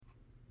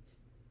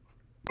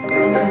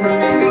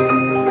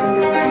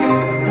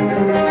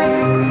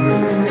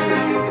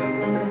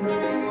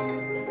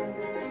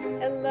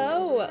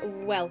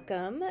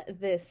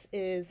This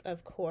is,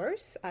 of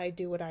course, I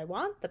Do What I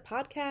Want, the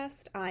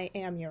podcast. I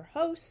am your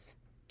host,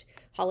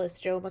 Hollis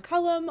Jo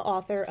McCullum,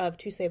 author of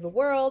To Save the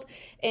World,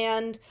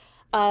 and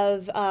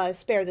of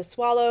Spare the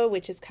Swallow,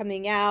 which is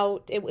coming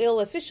out. It will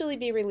officially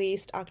be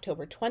released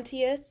October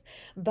 20th,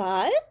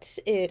 but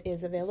it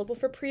is available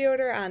for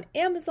pre-order on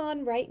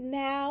Amazon right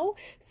now.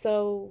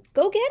 So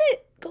go get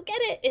it. Go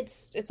get it.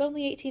 It's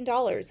only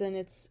 $18 and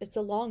it's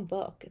a long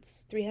book.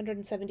 It's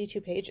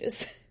 372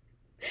 pages.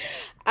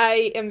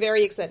 I am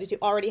very excited to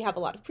already have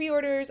a lot of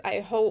pre-orders. I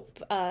hope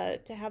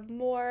to have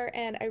more,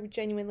 and I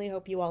genuinely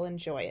hope you all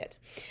enjoy it.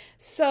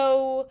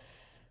 So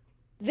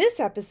this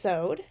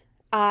episode,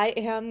 I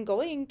am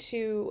going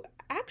to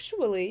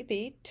actually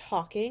be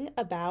talking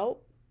about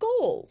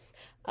goals.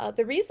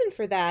 The reason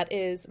for that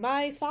is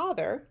my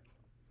father,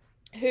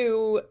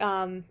 who,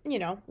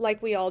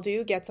 like we all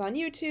do, gets on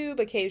YouTube,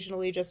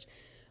 occasionally just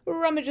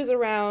rummages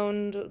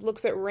around,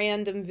 looks at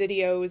random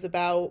videos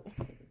about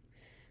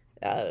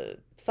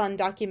fun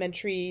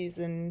documentaries,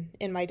 and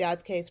in my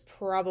dad's case,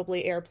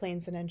 probably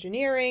airplanes and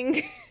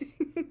engineering,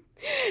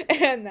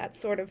 and that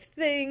sort of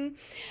thing.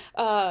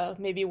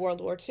 Maybe World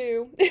War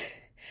II.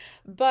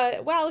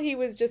 But while he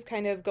was just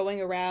kind of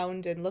going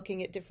around and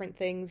looking at different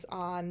things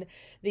on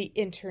the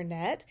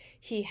internet,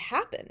 he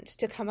happened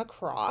to come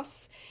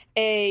across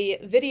a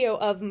video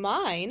of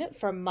mine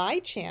from my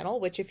channel,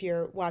 which if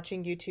you're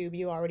watching YouTube,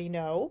 you already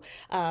know.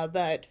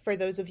 But for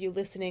those of you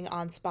listening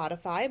on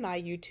Spotify,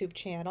 my YouTube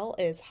channel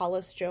is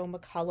Hollis Jo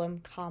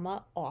McCullum,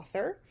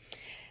 author.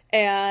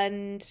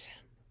 And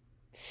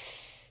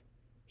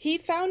he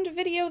found a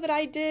video that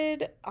I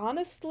did,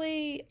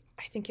 honestly,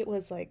 I think it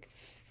was like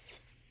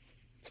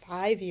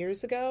 5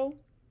 years ago.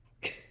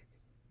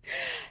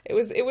 It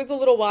was a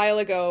little while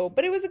ago,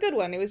 but it was a good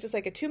one. It was just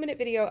like a 2-minute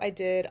video I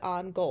did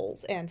on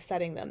goals and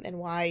setting them and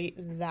why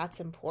that's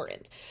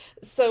important.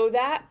 So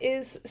that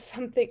is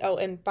something. Oh,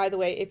 and by the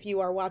way, if you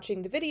are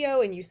watching the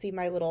video and you see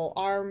my little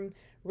arm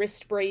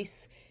wrist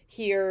brace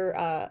here,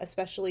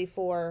 especially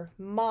for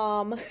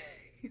mom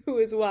who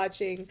is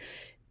watching,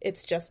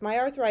 it's just my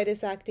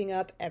arthritis acting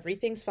up.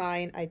 Everything's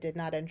fine. I did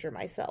not injure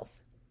myself.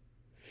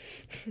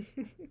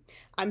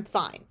 I'm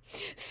fine.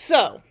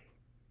 So,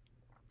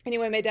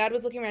 anyway, my dad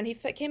was looking around. He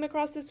came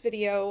across this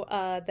video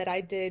that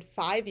I did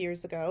 5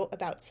 years ago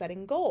about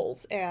setting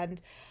goals.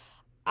 And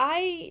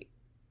when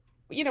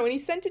he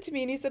sent it to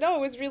me and he said, oh,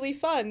 it was really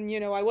fun.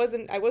 I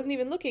wasn't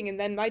even looking. And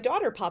then my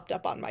daughter popped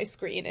up on my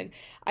screen and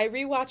I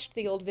rewatched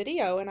the old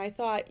video and I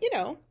thought,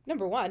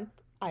 number one,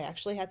 I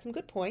actually had some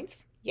good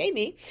points. Yay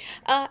me.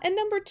 And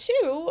number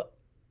two,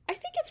 I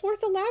think it's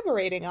worth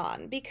elaborating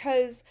on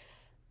because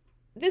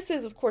this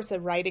is, of course, a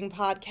writing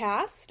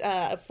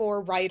podcast for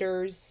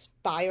writers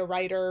by a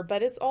writer,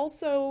 but it's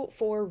also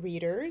for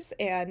readers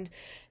and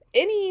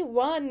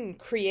anyone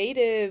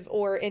creative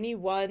or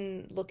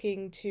anyone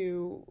looking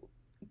to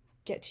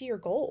get to your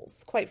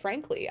goals, quite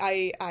frankly.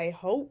 I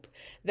hope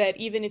that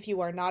even if you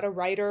are not a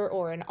writer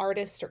or an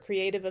artist or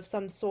creative of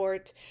some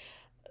sort,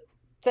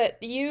 that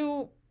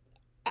you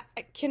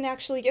can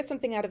actually get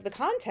something out of the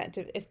content,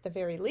 if at the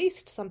very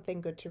least,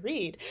 something good to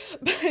read,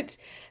 but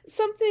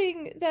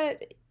something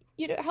that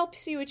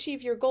helps you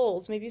achieve your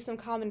goals, maybe some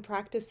common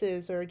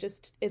practices, or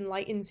just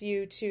enlightens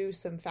you to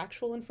some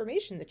factual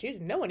information that you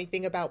didn't know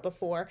anything about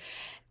before.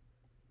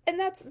 And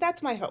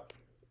that's my hope.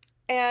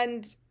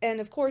 And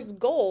of course,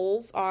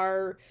 goals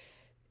are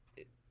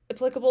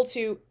applicable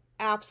to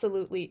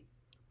absolutely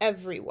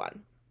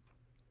everyone.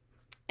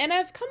 And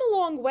I've come a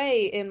long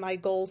way in my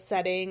goal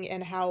setting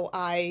and how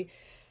I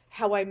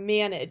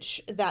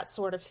manage that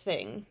sort of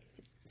thing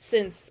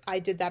since I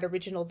did that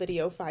original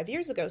video 5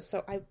 years ago.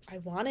 So I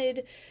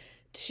wanted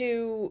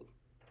to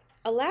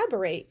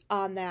elaborate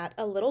on that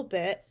a little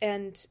bit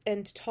and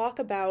talk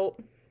about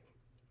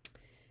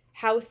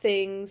how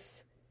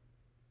things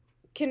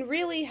can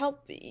really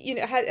help,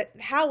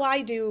 how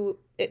I do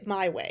it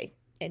my way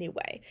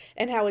anyway,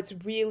 and how it's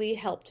really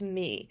helped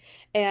me.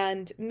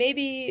 And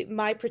maybe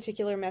my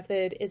particular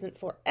method isn't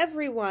for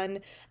everyone,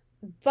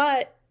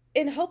 but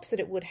in hopes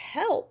that it would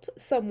help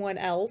someone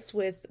else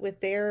with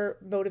their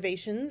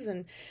motivations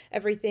and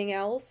everything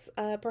else,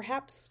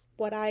 perhaps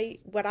what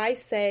I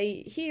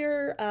say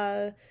here,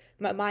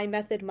 my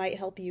method might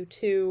help you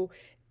too.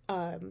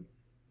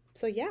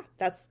 So yeah,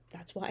 that's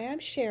why I'm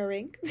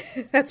sharing.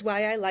 That's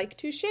why I like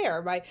to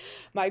share.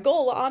 My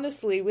goal,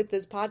 honestly, with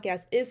this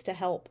podcast is to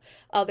help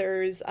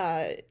others.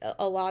 A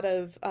lot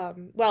of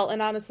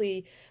and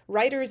honestly,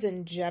 writers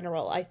in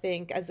general. I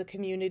think as a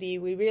community,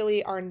 we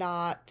really are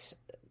not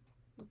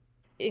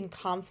in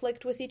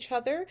conflict with each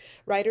other.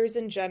 Writers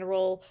in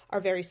general are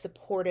very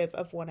supportive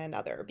of one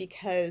another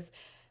because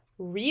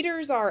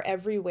readers are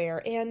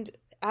everywhere, and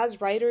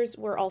as writers,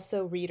 we're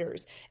also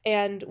readers.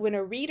 And when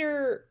a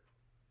reader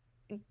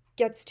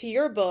gets to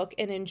your book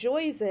and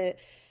enjoys it,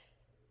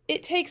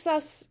 it takes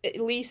us at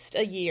least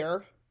a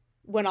year,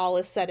 when all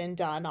is said and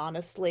done,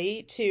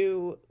 honestly,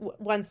 to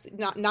once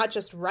not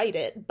just write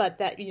it, but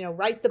that,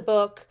 write the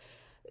book,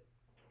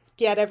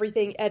 get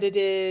everything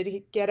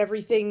edited, get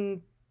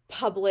everything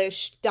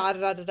published,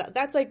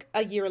 That's like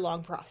a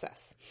year-long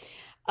process.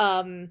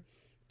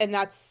 And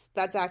that's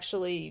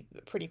actually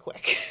pretty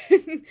quick.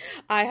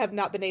 I have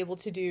not been able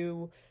to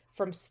do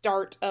from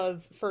start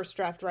of first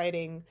draft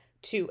writing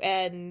to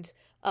end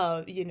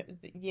of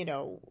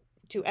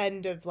to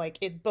end of like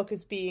it book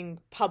is being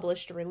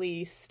published,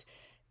 released,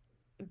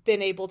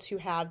 been able to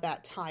have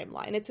that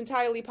timeline. It's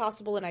entirely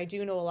possible, and I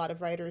do know a lot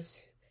of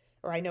writers,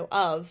 or I know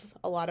of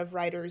a lot of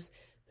writers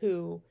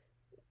who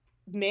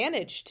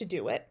manage to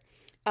do it.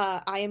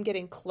 I am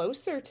getting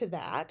closer to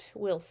that.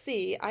 We'll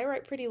see. I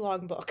write pretty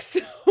long books.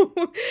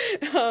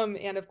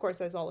 And of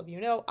course, as all of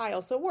you know, I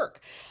also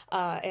work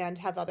and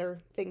have other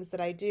things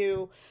that I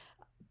do.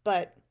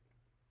 But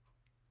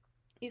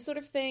these sort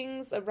of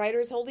things,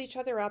 writers hold each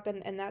other up,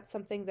 and that's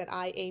something that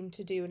I aim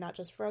to do, not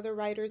just for other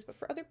writers, but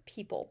for other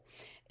people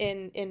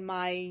in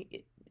my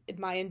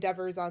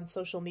endeavors on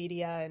social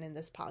media and in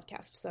this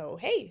podcast. So,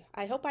 hey,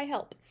 I hope I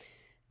help.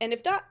 And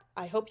if not,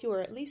 I hope you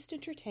are at least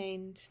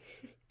entertained.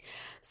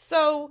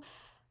 So,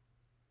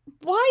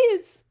 why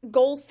is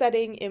goal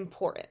setting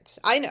important?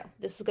 I know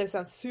this is going to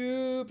sound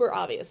super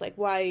obvious. Like,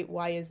 why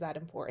is that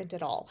important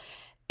at all?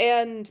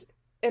 And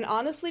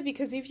honestly,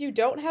 because if you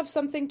don't have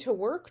something to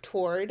work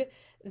toward,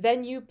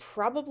 then you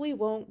probably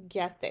won't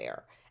get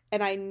there.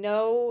 And I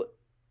know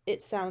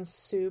it sounds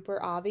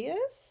super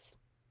obvious,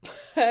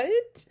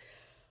 but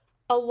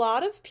a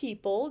lot of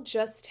people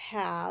just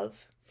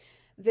have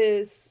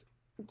this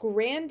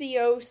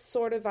grandiose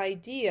sort of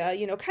idea,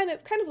 kind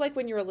of like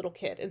when you're a little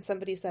kid and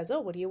somebody says, "Oh,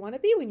 what do you want to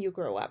be when you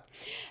grow up?"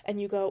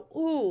 And you go,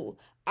 "Ooh,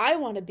 I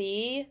want to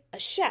be a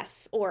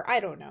chef," or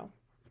I don't know.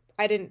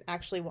 I didn't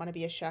actually want to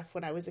be a chef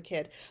when I was a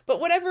kid, but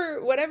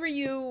whatever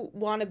you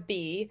want to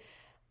be,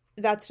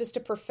 that's just a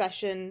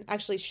profession.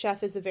 Actually,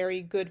 chef is a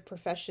very good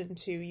profession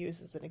to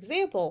use as an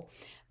example,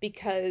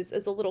 because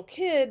as a little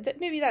kid,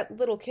 that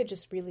little kid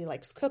just really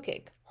likes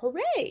cooking.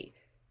 Hooray!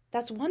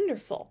 That's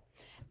wonderful.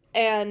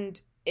 And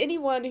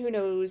anyone who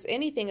knows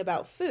anything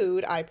about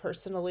food, I'm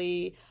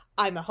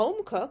a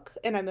home cook,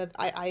 and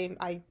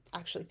I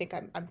actually think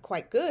I'm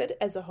quite good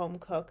as a home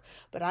cook,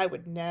 but I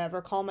would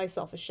never call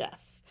myself a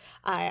chef.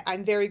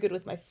 I'm very good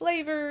with my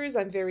flavors.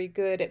 I'm very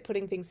good at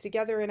putting things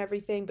together and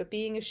everything, but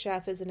being a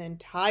chef is an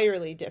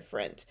entirely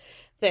different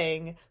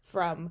thing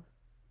from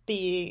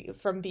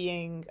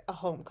being a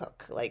home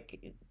cook.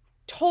 Like,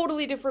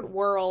 totally different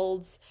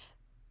worlds.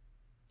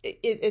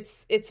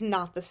 It's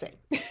not the same.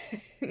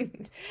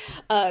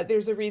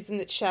 There's a reason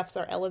that chefs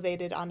are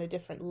elevated on a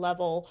different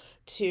level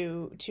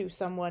to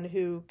someone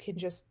who can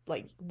just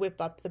like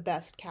whip up the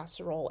best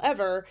casserole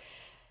ever.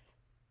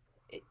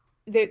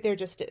 There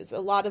just is a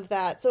lot of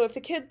that. So if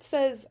the kid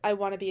says, "I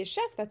want to be a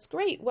chef," that's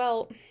great.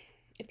 Well,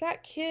 if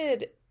that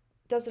kid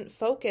doesn't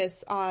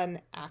focus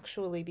on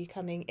actually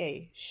becoming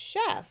a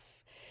chef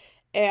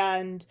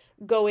and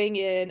going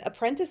in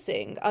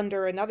apprenticing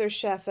under another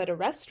chef at a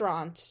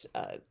restaurant,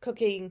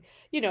 cooking,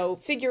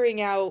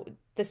 figuring out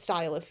the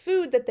style of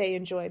food that they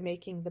enjoy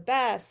making the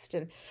best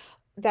and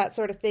that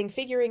sort of thing,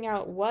 figuring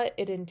out what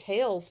it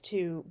entails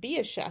to be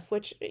a chef,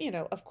 which,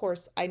 of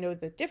course, I know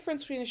the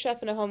difference between a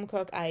chef and a home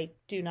cook. I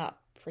do not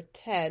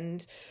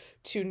pretend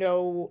to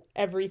know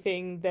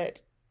everything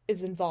that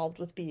is involved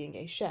with being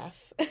a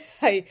chef.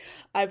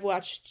 I've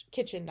watched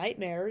Kitchen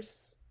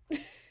Nightmares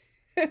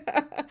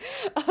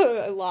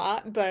a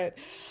lot, but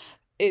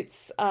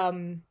it's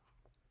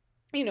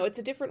it's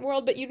a different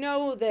world. But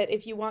that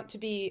if you want to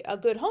be a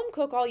good home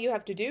cook, all you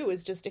have to do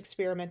is just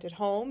experiment at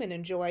home and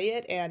enjoy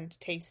it and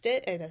taste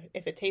it, and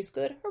if it tastes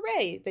good,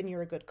 hooray, then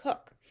you're a good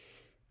cook.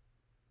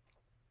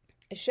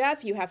 A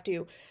chef, you have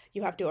to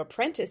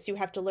apprentice, you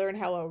have to learn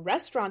how a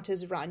restaurant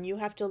is run, you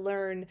have to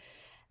learn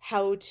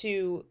how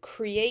to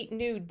create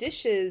new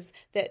dishes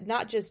that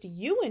not just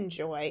you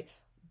enjoy,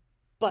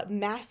 but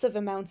massive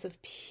amounts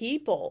of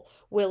people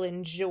will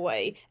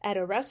enjoy at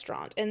a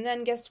restaurant. And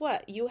then guess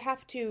what? You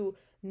have to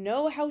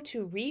know how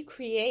to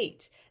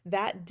recreate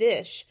that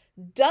dish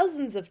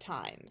dozens of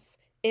times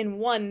in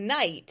one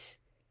night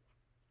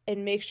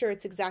and make sure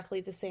it's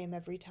exactly the same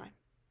every time.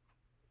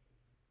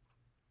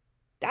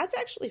 That's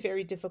actually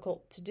very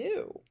difficult to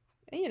do.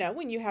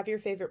 When you have your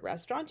favorite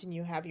restaurant and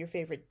you have your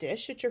favorite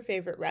dish at your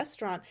favorite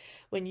restaurant,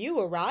 when you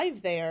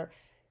arrive there,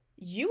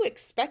 you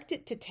expect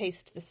it to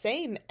taste the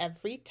same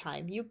every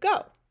time you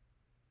go.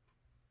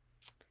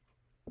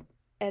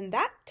 And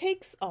that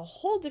takes a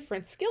whole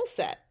different skill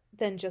set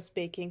than just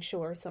making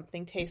sure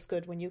something tastes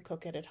good when you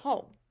cook it at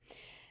home.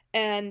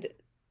 And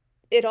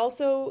it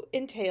also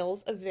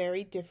entails a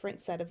very different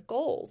set of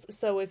goals.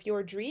 So if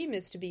your dream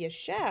is to be a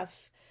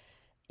chef,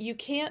 you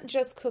can't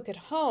just cook at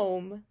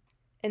home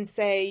and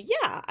say,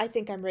 "Yeah, I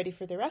think I'm ready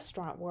for the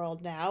restaurant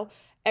world now."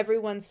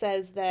 Everyone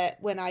says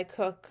that when I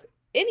cook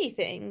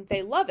anything,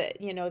 they love it.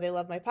 They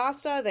love my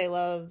pasta, they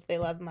love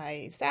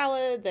my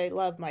salad, they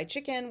love my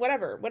chicken,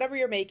 whatever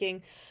you're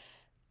making.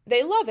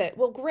 They love it.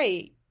 Well,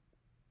 great.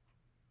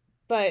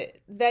 But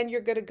then you're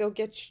going to go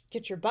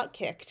get your butt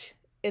kicked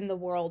in the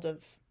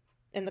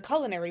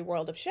culinary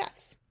world of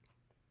chefs.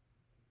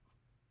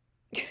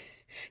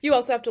 You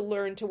also have to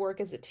learn to work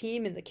as a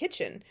team in the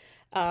kitchen.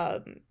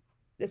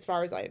 as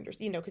far as I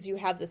understand, because you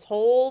have this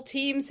whole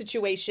team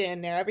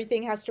situation there.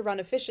 Everything has to run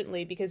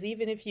efficiently, because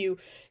even if you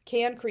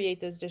can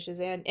create those dishes,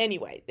 and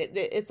anyway,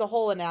 it's a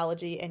whole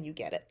analogy and you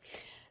get it.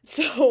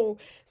 So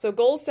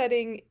goal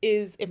setting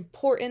is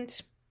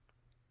important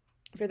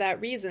for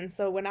that reason.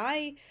 So when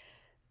I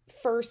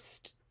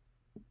first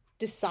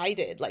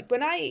decided,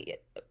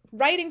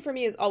 writing for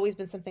me has always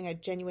been something I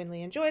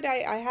genuinely enjoyed.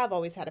 I have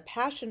always had a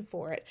passion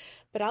for it,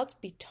 but I'll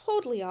be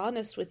totally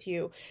honest with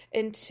you,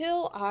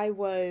 until I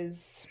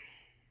was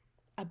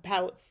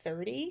about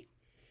 30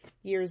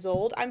 years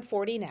old, I'm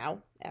 40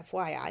 now,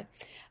 FYI,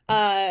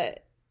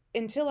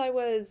 until I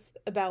was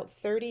about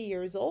 30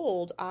 years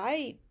old,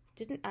 I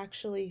didn't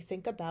actually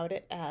think about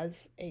it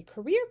as a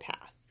career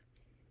path.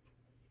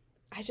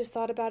 I just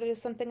thought about it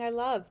as something I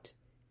loved.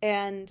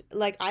 And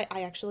I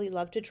actually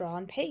love to draw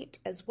and paint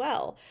as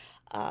well.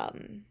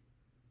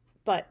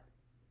 But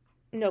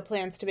no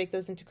plans to make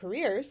those into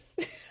careers.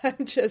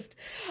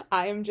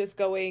 I am just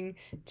going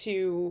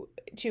to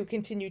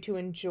continue to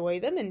enjoy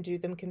them and do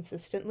them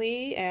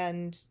consistently,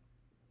 and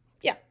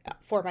yeah,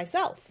 for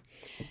myself.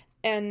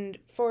 And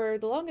for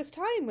the longest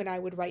time, when I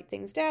would write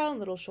things down,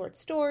 little short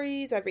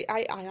stories,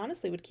 I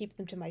honestly would keep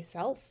them to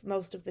myself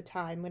most of the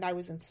time. When I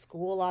was in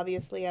school,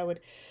 obviously, I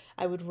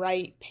would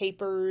write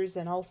papers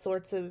and all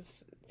sorts of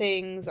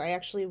things. I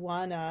actually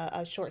won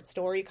a short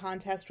story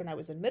contest when I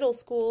was in middle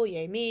school.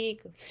 Yay me.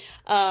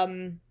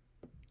 But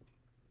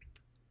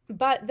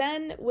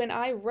then when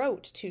I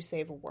wrote To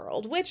Save a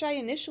World, which I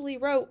initially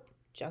wrote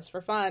just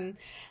for fun,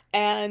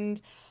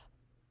 and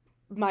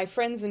my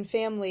friends and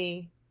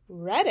family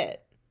read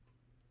it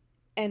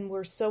and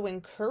were so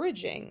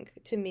encouraging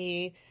to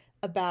me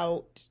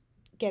about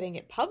getting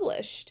it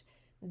published,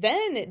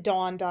 then it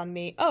dawned on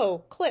me,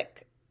 oh,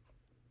 click.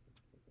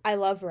 I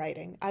love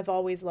writing. I've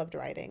always loved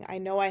writing. I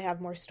know I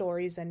have more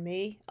stories in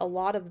me, a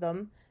lot of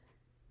them.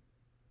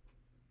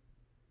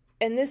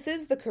 And this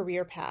is the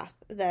career path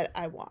that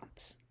I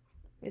want.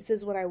 This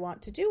is what I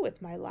want to do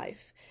with my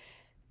life.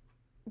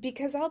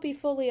 Because I'll be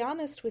fully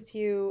honest with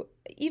you,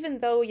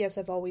 even though, yes,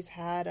 I've always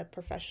had a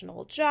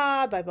professional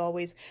job,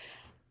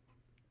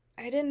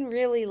 I didn't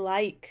really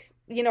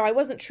I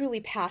wasn't truly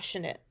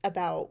passionate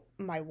about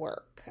my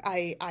work.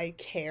 I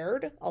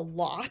cared a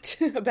lot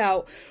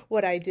about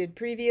what I did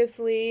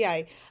previously.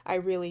 I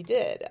really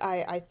did.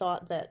 I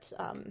thought that,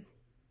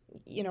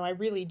 I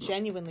really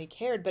genuinely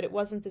cared, but it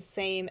wasn't the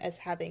same as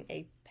having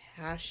a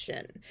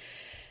passion.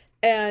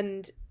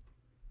 And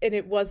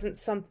it wasn't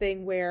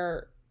something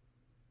where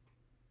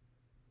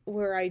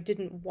I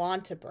didn't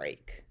want to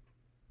break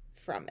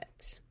from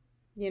it.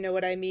 You know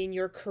what I mean?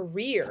 Your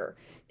career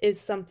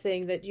is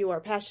something that you are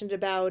passionate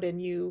about,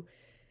 and you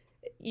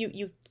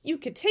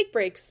could take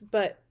breaks,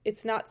 but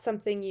it's not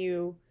something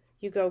you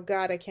go,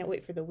 God, I can't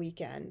wait for the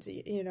weekend.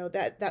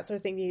 That sort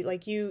of thing.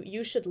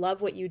 You should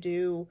love what you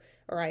do,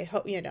 or I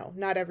hope,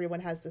 not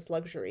everyone has this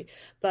luxury,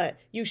 but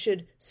you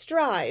should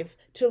strive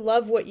to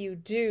love what you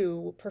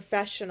do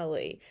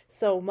professionally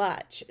so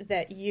much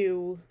that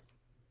you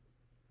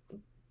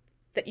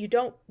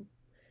don't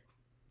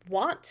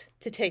want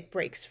to take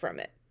breaks from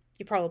it.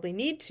 You probably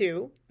need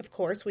to, of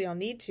course, we all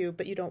need to,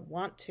 but you don't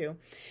want to.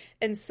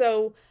 And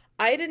so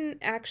I didn't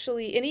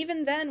actually, and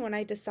even then when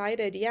I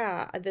decided,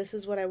 yeah, this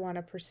is what I want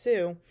to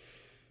pursue,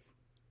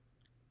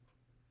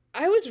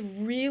 I was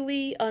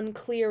really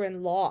unclear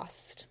and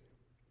lost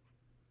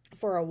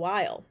for a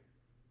while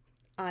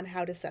on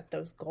how to set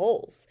those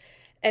goals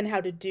and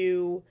how to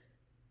do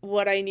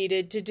what I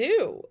needed to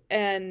do.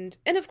 And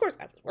of course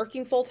I was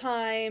working full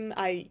time.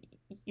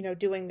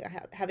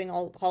 Having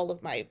all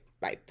of my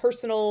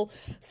personal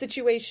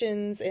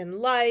situations in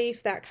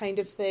life, that kind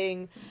of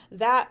thing,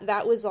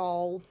 that was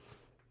all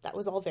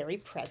very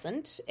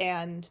present,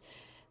 and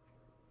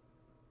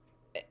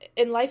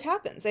life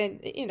happens,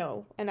 and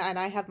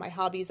I have my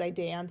hobbies. I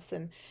dance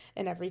and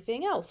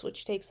everything else,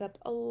 which takes up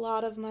a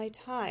lot of my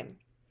time.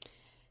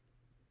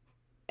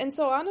 And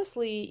so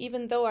honestly,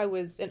 even though I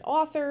was an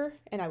author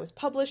and I was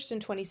published in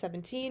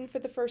 2017 for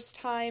the first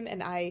time,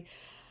 and I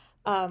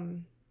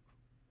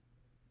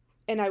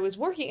was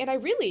working, and I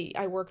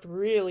worked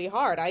really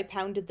hard. I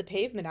pounded the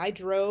pavement. I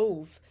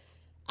drove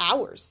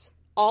hours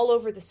all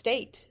over the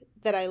state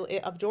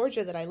of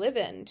Georgia that I live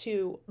in,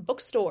 to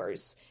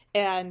bookstores,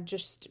 and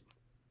just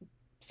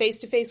face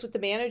to face with the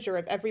manager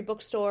of every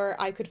bookstore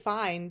I could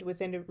find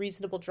within a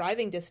reasonable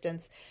driving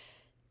distance,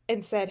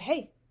 and said,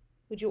 hey,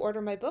 would you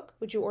order my book?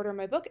 Would you order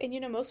my book?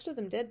 And most of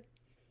them did.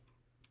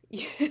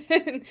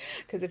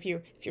 Because if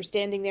you're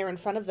standing there in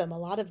front of them, a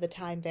lot of the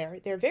time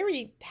they're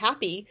very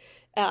happy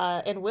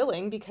and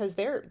willing, because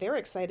they're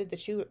excited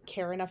that you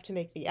care enough to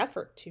make the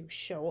effort to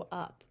show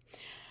up.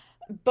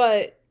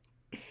 But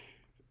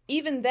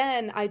even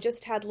then, I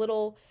just had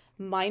little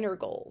minor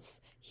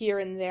goals here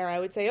and there. I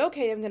would say,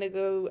 okay, I'm going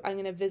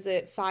to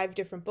visit 5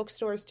 different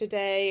bookstores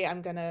today.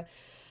 I'm going to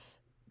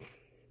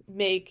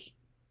make,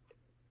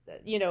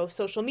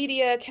 social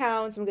media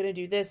accounts. I'm going to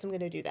do this. I'm going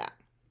to do that,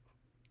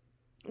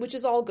 which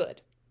is all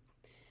good.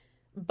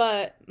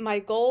 But my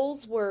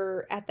goals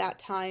were at that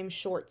time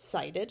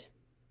short-sighted,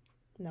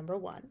 number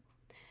one.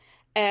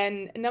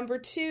 And number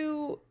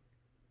two,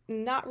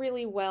 not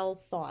really well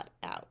thought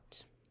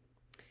out.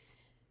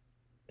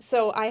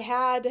 So I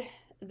had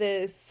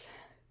this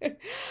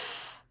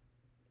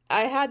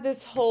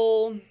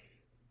whole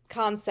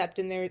concept,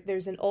 and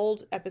there's an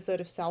old episode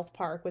of South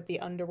Park with the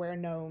underwear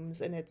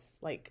gnomes, and it's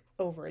like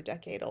over a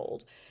decade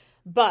old,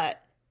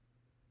 but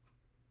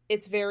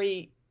it's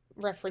very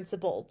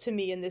referenceable to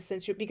me in this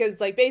sense, because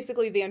like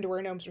basically the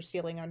underwear gnomes were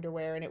stealing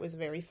underwear, and it was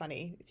very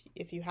funny.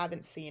 If you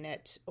haven't seen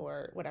it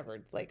or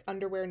whatever, like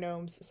underwear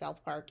gnomes,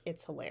 South Park,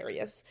 it's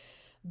hilarious.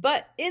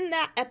 But in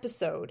that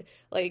episode,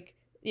 like,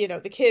 you know,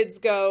 the kids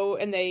go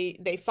and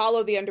they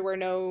follow the underwear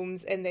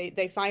gnomes, and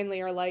they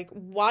finally are like,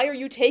 why are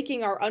you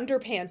taking our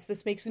underpants?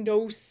 This makes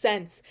no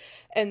sense.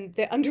 And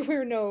the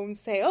underwear gnomes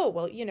say, oh,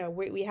 well, you know,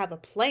 we have a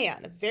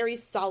plan, a very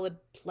solid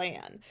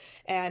plan.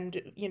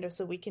 And, you know,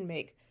 so we can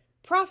make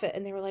profit.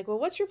 And they were like, well,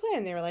 what's your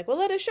plan? They were like, well,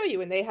 let us show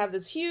you. And they have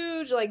this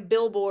huge like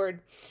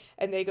billboard,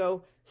 and they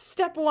go,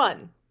 step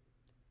 1,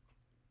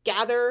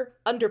 gather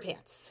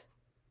underpants.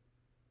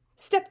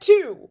 Step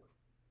 2.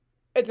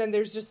 And then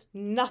there's just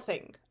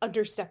nothing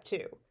under step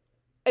 2.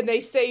 And they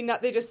say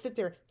not, they just sit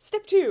there,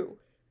 step 2.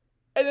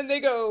 And then they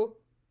go,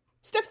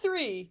 step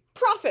 3,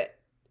 profit.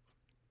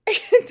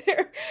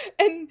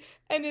 and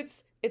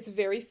it's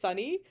very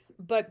funny,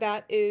 but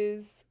that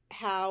is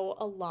how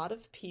a lot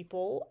of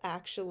people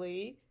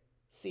actually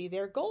see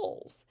their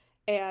goals.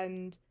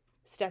 And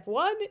step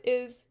 1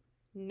 is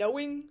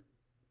knowing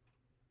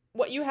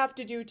what you have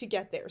to do to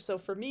get there. So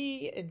for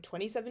me in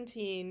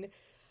 2017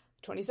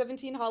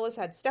 Hollis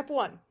had step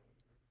 1.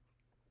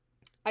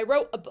 I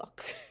wrote a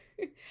book.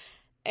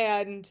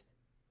 And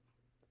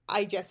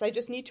I guess I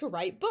just need to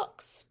write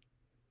books.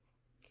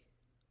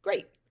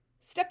 Great.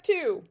 Step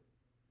 2.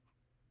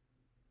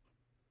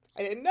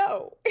 I didn't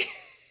know.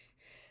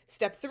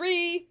 Step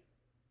 3,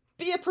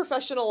 be a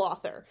professional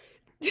author.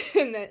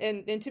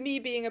 and to me,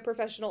 being a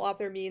professional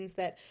author means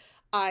that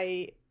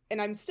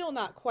I'm still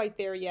not quite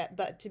there yet,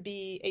 but to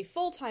be a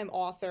full-time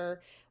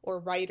author or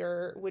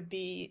writer would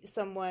be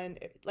someone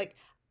like,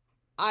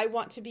 I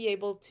want to be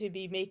able to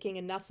be making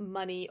enough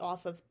money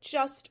off of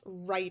just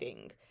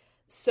writing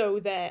so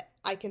that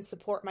I can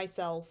support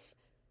myself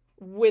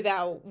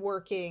without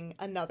working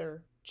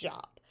another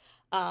job.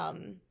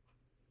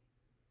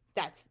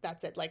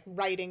 That's it. Like,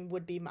 writing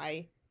would be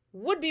my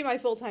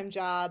full-time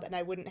job, and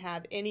I wouldn't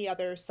have any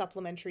other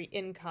supplementary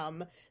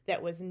income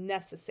that was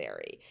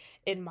necessary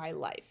in my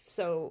life.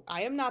 So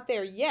I am not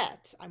there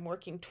yet. I'm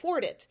working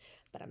toward it,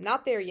 but I'm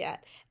not there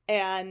yet.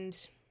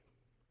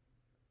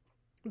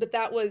 But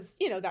that was,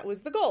 you know, that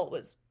was the goal,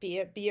 was be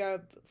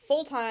a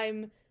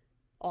full-time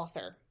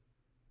author.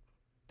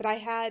 But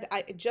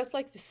I just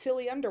like the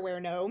silly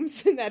underwear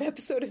gnomes in that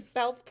episode of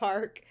South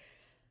Park,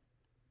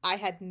 I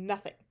had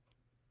nothing.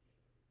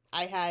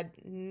 I had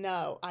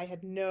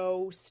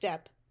no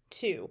step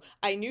 2.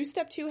 I knew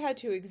step 2 had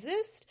to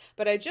exist,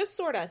 but I just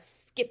sort of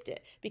skipped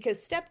it,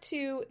 because step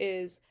 2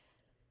 is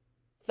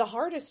the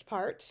hardest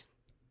part,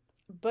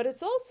 but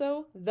it's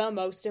also the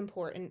most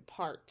important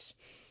part.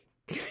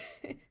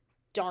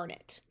 Darn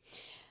it.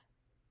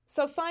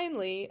 So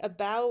finally,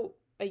 about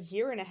a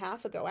year and a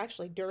half ago,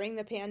 actually, during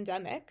the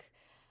pandemic,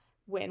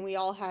 when we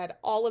all had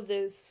all of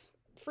this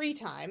free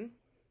time,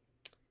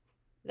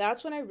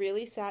 that's when I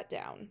really sat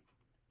down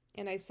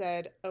and I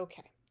said,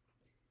 okay.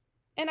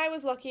 And I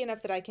was lucky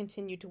enough that I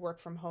continued to work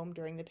from home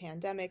during the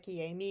pandemic.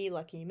 Yay me,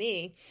 lucky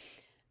me.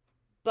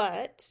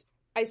 But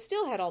I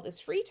still had all this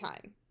free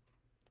time.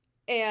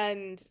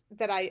 And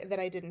that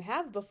I didn't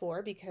have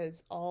before,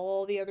 because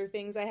all the other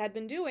things I had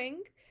been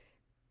doing,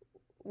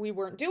 we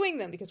weren't doing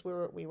them because we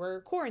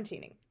were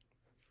quarantining.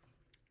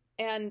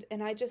 And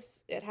I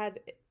just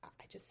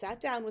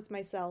sat down with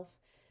myself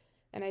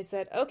and I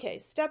said, okay,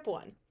 step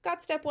 1.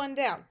 Got step 1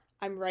 down.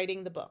 I'm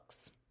writing the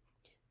books.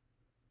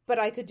 But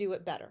I could do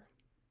it better.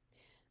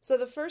 So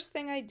the first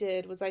thing I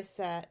did was I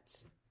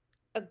set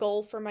a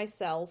goal for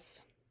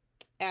myself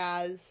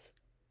as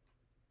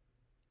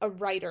a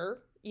writer,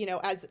 you know,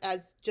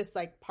 as just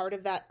like part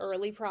of that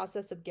early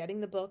process of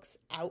getting the books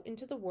out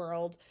into the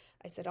world.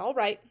 I said, all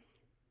right,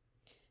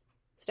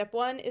 step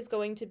 1 is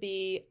going to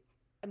be,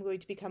 I'm going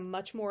to become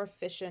much more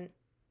efficient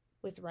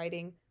with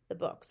writing the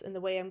books. And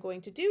the way I'm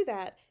going to do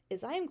that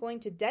is I am going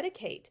to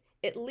dedicate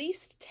at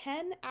least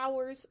 10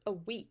 hours a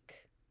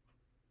week,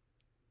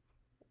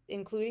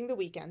 including the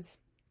weekends,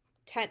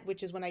 10,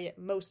 which is when I get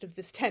most of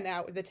this 10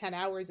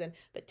 hours in,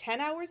 but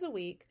 10 hours a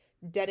week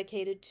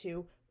dedicated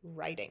to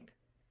writing.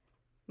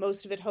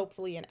 Most of it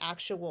hopefully in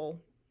actual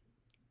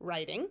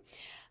writing,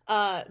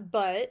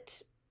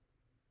 but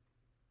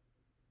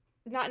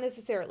not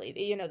necessarily.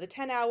 You know, the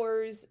 10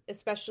 hours,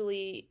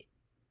 especially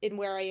in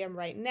where I am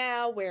right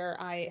now, where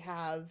I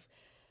have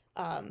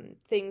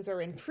things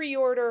are in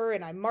pre-order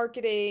and I'm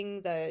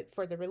marketing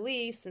for the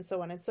release and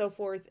so on and so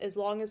forth, as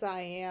long as I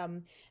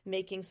am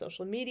making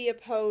social media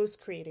posts,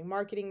 creating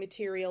marketing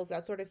materials,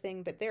 that sort of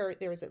thing. But there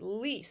is at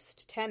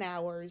least 10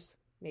 hours,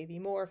 maybe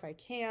more if I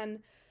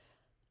can,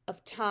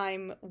 of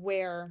time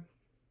where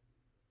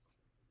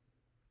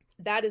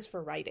that is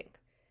for writing.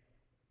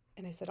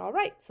 And I said, all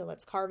right, so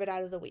let's carve it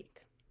out of the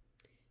week.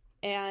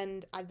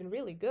 And I've been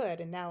really good.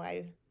 And now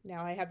I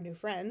have new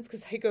friends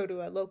because I go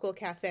to a local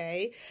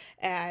cafe,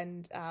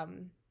 and, I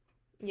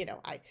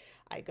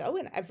go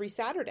in every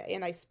Saturday,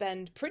 and I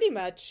spend pretty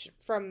much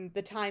from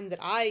the time that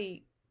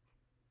I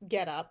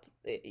get up,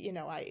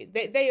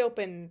 they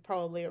open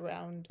probably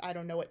around, I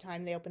don't know what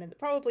time they open,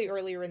 probably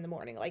earlier in the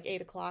morning, like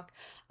 8 o'clock.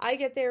 I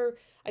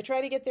try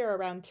to get there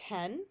around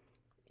 10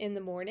 in the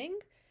morning,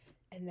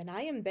 and then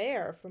I am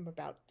there from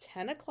about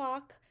 10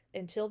 o'clock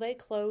until they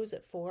close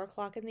at 4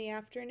 o'clock in the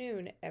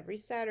afternoon every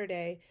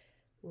Saturday,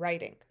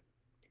 writing.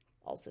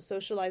 Also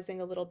socializing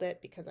a little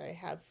bit because I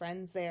have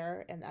friends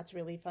there, and that's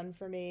really fun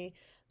for me.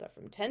 But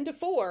from 10 to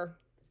 4,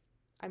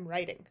 I'm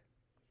writing.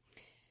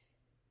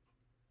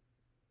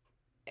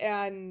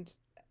 And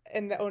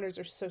the owners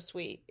are so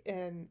sweet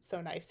and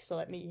so nice to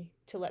let me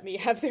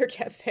have their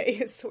cafe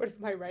as sort of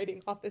my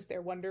writing office.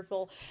 They're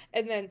wonderful.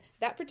 And then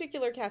that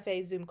particular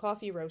cafe, Zoom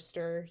Coffee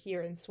Roaster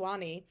here in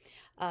Swanee,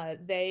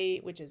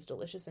 which is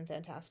delicious and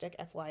fantastic,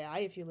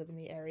 FYI, if you live in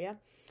the area,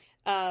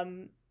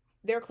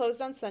 they're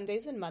closed on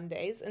Sundays and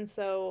Mondays. And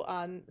so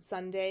on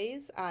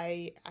Sundays,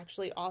 I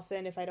actually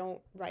often, if I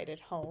don't write at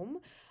home,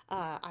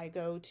 I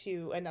go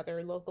to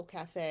another local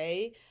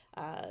cafe.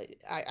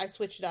 I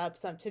switched up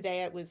some.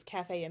 Today it was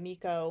Cafe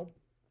Amico,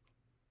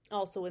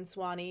 also in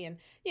Swanee. And,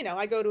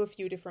 I go to a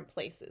few different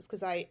places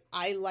because I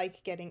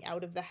like getting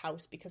out of the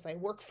house because I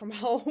work from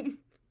home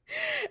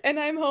and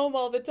I'm home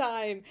all the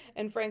time.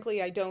 And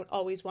frankly, I don't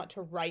always want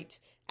to write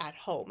at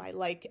home. I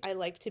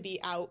like to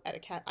be out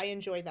at a I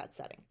enjoy that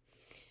setting.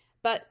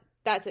 But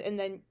that's it. And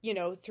then,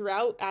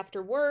 throughout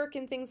after work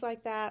and things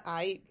like that,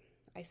 I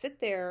sit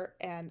there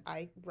and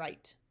I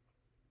write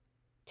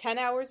 10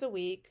 hours a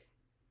week,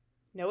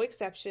 no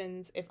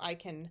exceptions. If I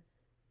can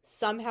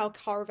somehow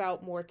carve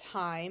out more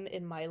time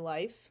in my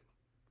life,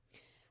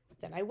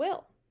 then I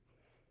will.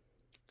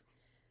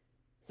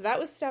 So that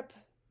was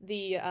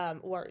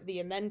the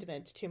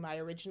amendment to my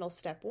original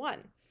step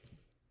 1.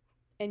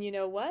 And you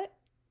know what?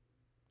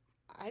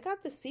 I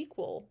got the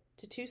sequel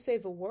to To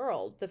Save a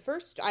World. The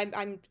first,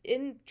 I'm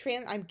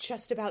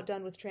just about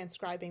done with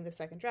transcribing the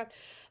second draft,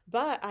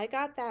 but I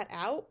got that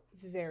out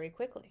very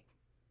quickly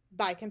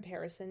by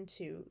comparison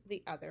to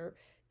the other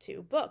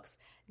 2 books.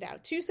 Now,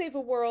 To Save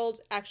a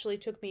World actually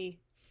took me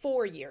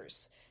 4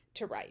 years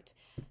to write.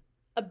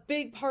 A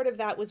big part of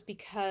that was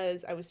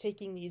because I was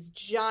taking these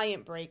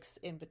giant breaks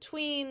in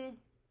between,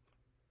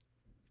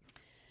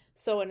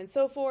 so on and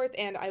so forth,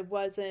 and I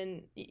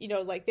wasn't,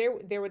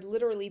 there would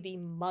literally be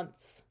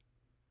months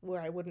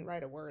where I wouldn't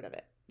write a word of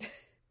it.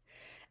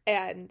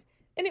 and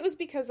it was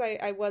because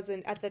I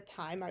wasn't, at the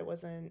time, I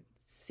wasn't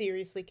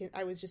seriously,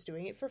 I was just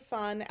doing it for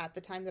fun at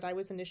the time that I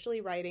was initially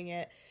writing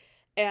it,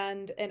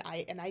 and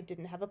I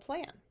didn't have a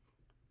plan.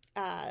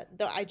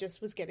 Though I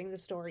just was getting the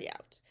story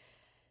out.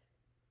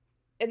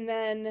 And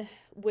then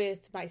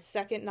with my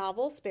second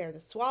novel, Spare the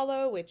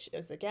Swallow, which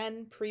is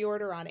again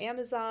pre-order on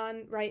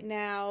Amazon right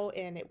now,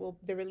 and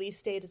the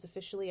release date is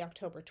officially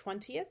October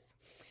 20th.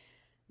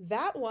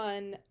 That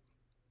one,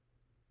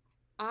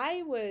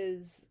 I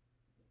was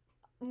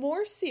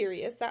more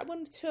serious. That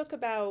one took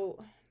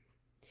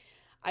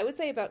I would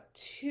say about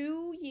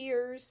 2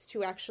 years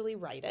to actually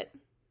write it.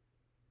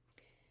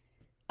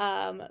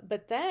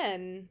 But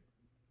then,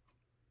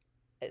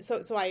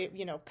 so I,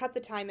 cut the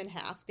time in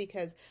half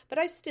but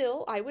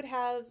I would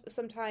have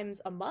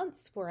sometimes a month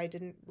where I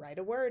didn't write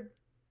a word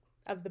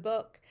of the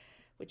book,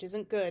 which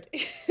isn't good.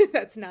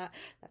 That's not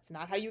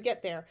how you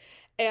get there.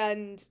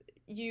 And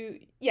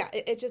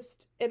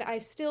and I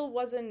still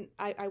wasn't,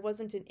 I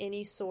wasn't in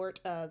any sort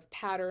of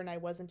pattern. I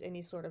wasn't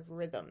any sort of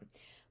rhythm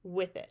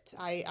with it.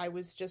 I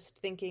was just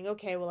thinking,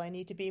 okay, well, I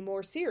need to be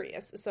more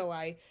serious. So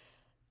I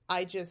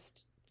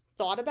just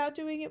thought about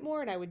doing it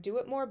more, and I would do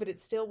it more, but it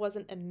still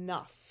wasn't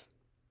enough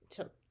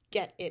to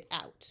get it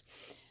out.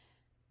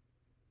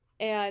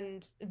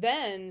 And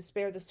then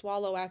Spare the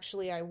Swallow,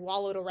 actually, I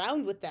wallowed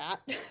around with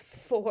that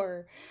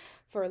for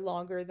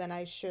longer than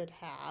I should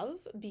have,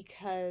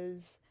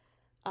 because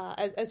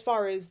as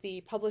far as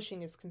the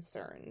publishing is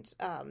concerned,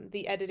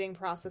 the editing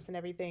process and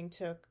everything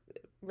took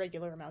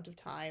regular amount of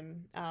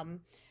time, a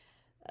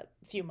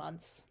few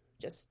months,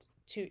 just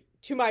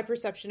to my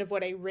perception of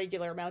what a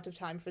regular amount of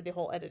time for the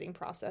whole editing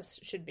process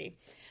should be,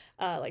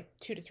 like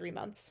 2 to 3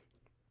 months.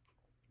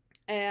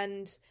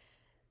 And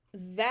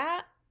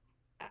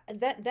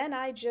then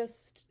I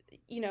just,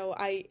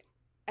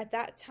 at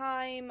that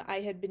time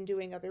I had been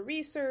doing other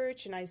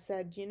research, and I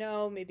said,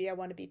 maybe I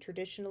want to be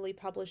traditionally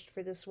published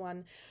for this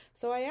one.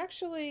 So I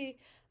actually,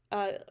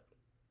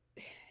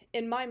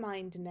 in my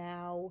mind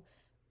now,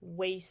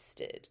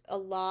 wasted a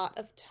lot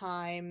of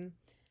time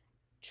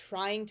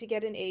trying to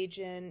get an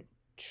agent,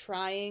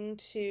 trying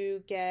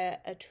to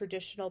get a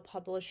traditional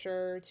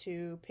publisher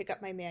to pick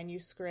up my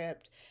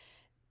manuscript.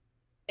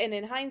 And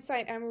in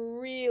hindsight, I'm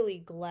really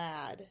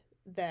glad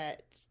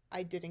that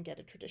I didn't get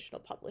a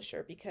traditional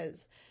publisher,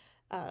 because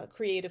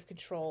creative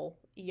control,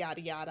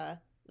 yada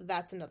yada,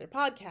 that's another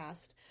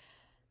podcast.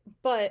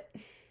 But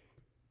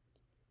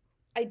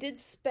I did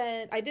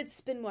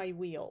spin my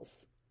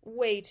wheels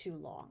way too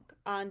long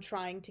on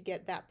trying to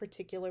get that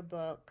particular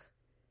book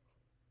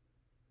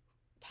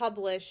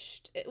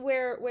published,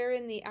 where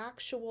in the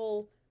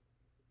actual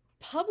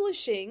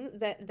publishing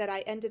that I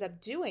ended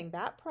up doing,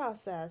 that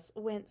process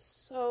went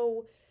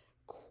so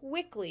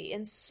quickly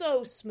and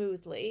so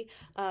smoothly.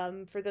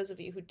 For those of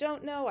you who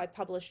don't know, I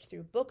published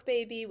through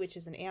BookBaby, which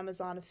is an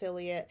Amazon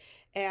affiliate,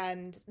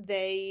 and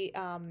they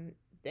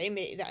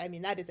made, I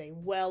mean, that is a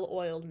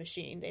well-oiled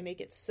machine. They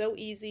make it so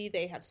easy.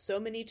 They have so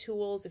many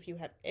tools. If you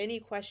have any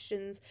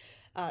questions,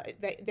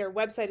 their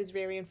website is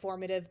very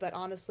informative, but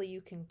honestly,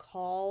 you can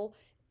call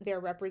their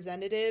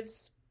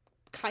representatives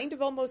kind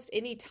of almost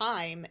any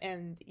time,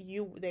 and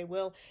they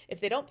will, if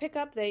they don't pick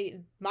up,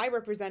 my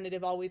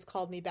representative always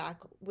called me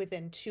back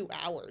within 2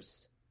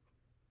 hours.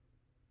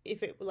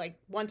 If it, like,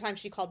 one time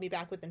she called me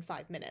back within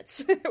 5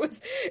 minutes.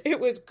 It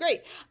was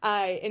great.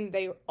 And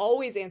they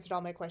always answered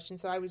all my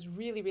questions, so I was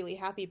really, really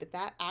happy. But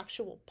that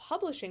actual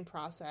publishing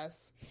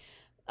process,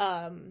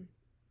 that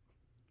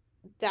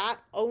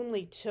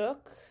only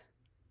took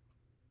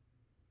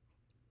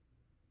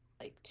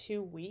like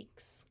 2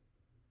 weeks.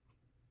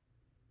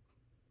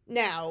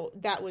 Now,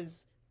 that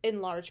was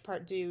in large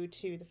part due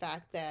to the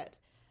fact that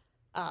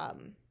I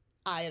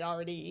had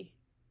already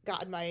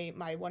gotten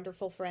my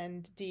wonderful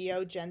friend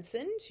Dio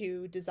Jensen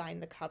to design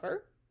the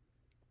cover.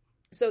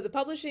 So the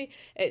publishing,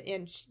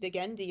 and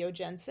again, Dio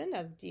Jensen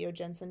of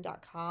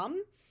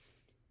diojensen.com.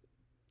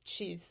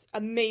 She's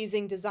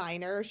amazing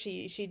designer.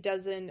 She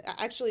doesn't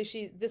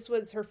actually, this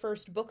was her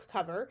first book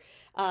cover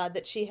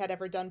that she had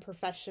ever done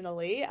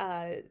professionally.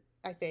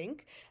 I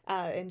think,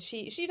 and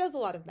she does a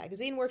lot of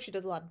magazine work. She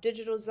does a lot of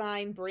digital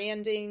design,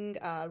 branding,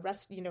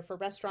 for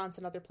restaurants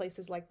and other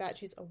places like that.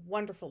 She's a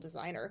wonderful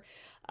designer.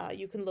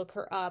 You can look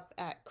her up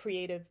at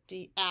Creative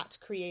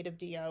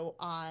Dio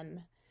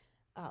on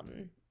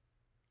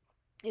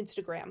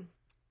Instagram.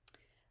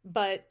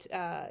 But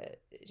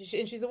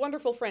and she's a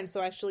wonderful friend.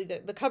 So actually,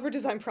 the cover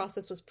design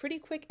process was pretty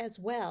quick as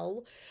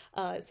well,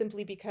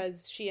 simply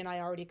because she and I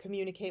already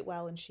communicate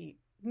well, and she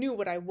knew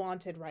what I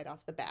wanted right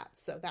off the bat.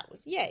 So that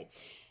was yay.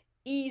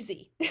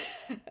 Easy.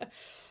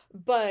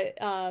 But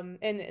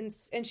and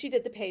she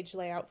did the page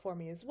layout for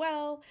me as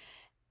well,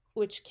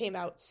 which came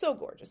out so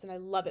gorgeous, and I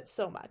love it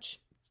so much.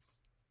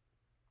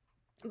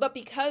 But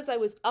because I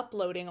was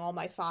uploading all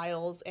my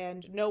files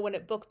and no one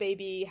at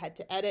BookBaby had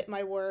to edit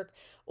my work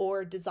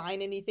or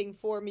design anything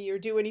for me or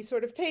do any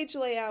sort of page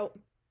layout,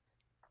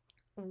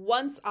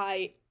 once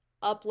I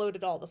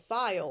uploaded all the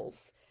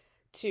files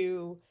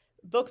to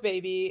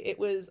BookBaby, it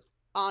was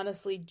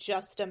honestly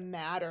just a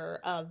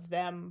matter of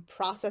them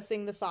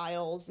processing the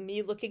files,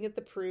 me looking at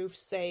the proofs,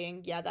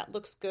 saying, yeah, that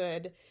looks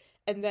good,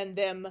 and then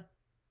them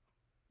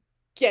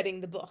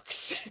getting the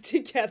books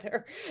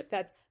together.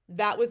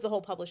 That was the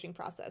whole publishing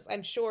process.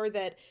 I'm sure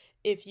that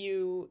if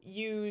you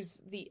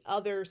use the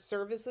other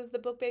services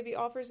that BookBaby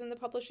offers in the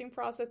publishing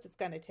process, it's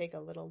going to take a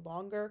little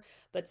longer,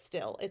 but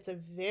still, it's a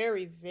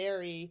very,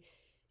 very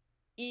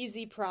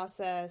easy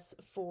process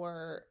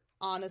for,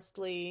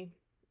 honestly,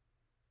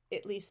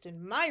 at least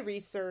in my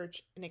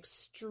research, an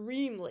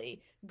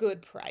extremely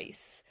good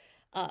price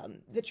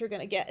that you're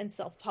going to get in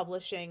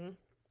self-publishing,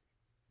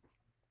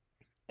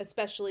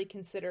 especially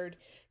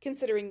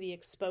considering the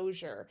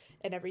exposure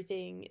and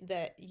everything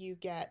that you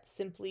get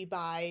simply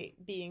by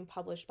being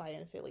published by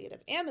an affiliate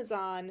of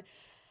Amazon.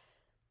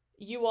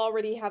 You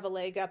already have a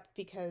leg up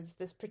because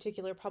this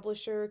particular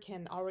publisher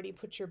can already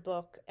put your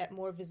book at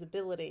more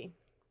visibility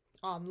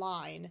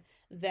online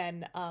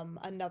than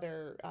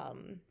another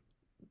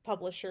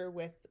publisher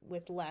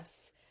with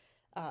less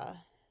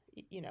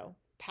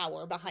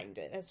power behind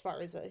it as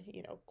far as a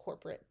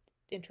corporate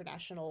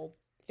international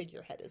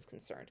figurehead is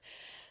concerned.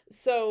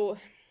 So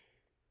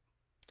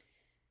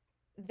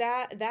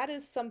that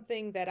is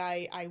something that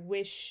I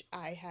wish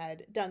I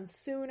had done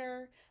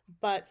sooner,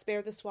 but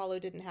Spare the Swallow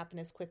didn't happen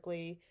as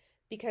quickly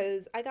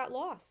because I got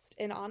lost.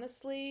 And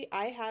honestly,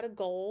 I had a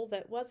goal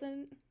that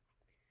wasn't,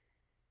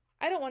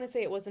 I don't want to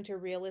say it wasn't a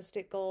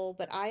realistic goal,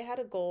 but I had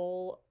a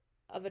goal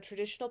of a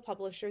traditional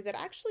publisher that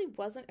actually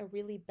wasn't a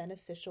really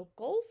beneficial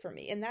goal for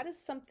me. And that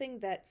is something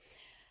that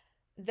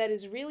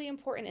is really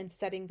important in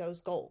setting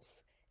those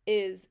goals,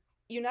 is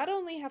you not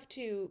only have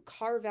to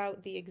carve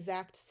out the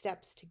exact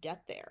steps to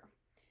get there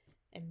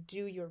and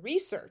do your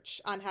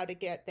research on how to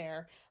get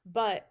there,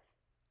 but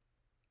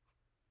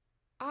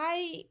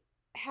I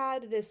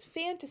had this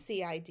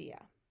fantasy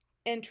idea,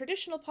 and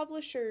traditional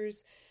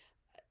publishers,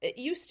 it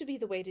used to be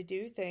the way to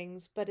do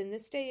things, but in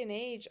this day and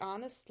age,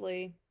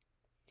 honestly,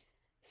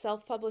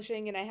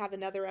 self-publishing, and I have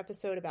another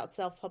episode about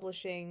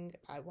self-publishing.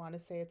 I want to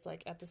say it's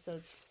like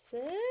episode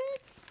 6.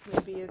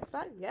 Maybe it's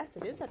 5. Yes,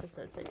 it is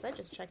episode 6. I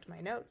just checked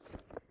my notes.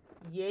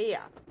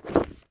 Yeah.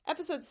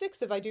 Episode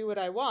 6 of I Do What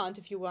I Want.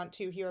 If you want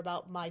to hear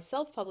about my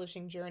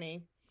self-publishing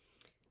journey,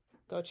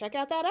 go check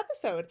out that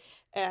episode.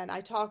 And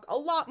I talk a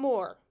lot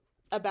more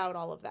about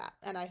all of that.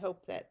 And I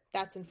hope that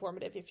that's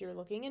informative if you're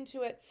looking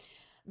into it.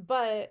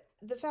 But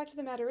the fact of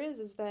the matter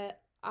is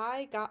that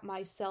I got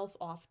myself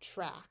off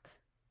track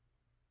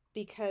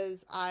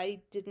because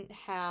I didn't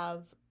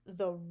have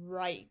the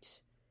right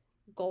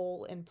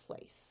goal in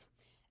place.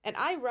 And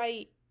I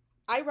write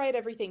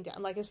everything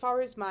down. Like as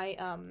far as my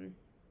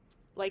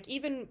like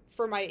even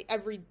for my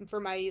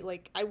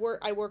like I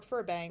work for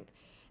a bank.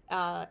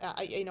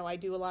 I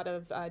do a lot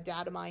of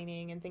data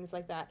mining and things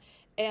like that.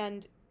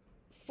 And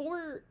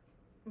for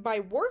my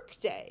work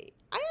day,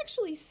 I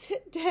actually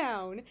sit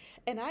down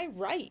and I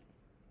write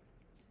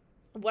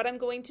what I'm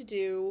going to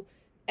do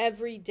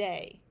every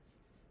day.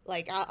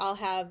 Like I'll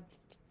have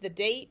the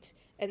date,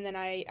 and then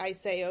I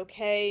say,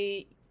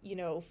 okay,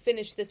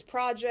 finish this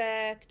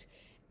project,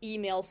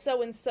 email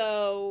so and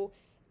so.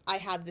 I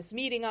have this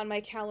meeting on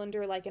my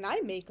calendar, like, and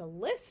I make a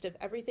list of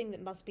everything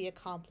that must be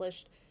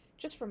accomplished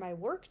just for my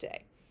work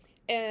day.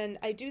 And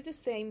I do the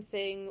same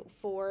thing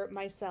for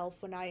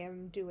myself when I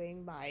am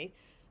doing my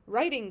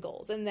writing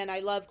goals. And then I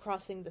love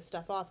crossing the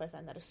stuff off. I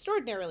find that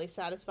extraordinarily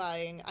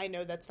satisfying. I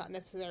know that's not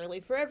necessarily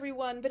for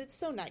everyone, but it's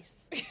so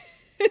nice.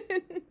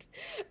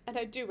 And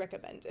I do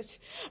recommend it.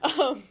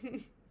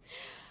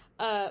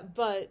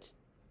 But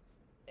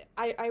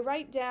I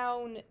write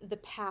down the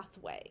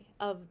pathway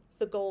of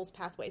the goals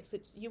pathway. So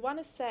you want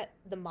to set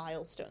the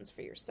milestones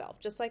for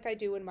yourself, just like I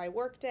do in my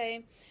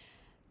workday.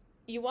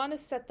 You want to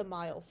set the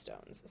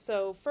milestones.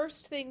 So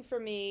first thing for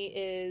me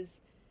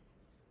is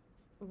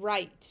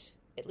write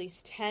at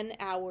least 10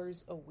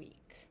 hours a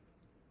week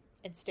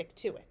and stick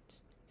to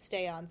it.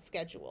 Stay on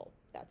schedule.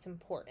 That's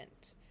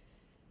important.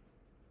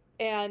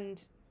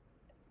 And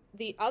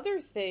the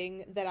other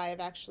thing that I have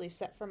actually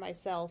set for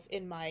myself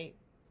in my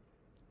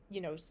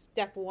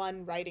step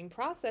one writing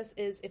process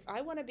is if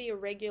I want to be a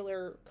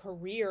regular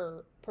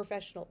career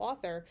professional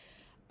author,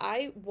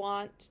 I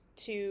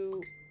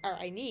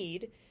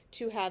need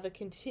to have a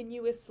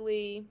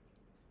continuously,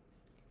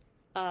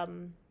 I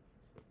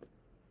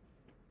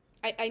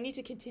need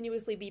to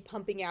continuously be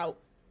pumping out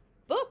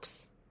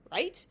books,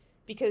 right?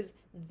 Because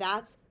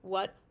that's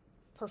what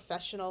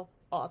professional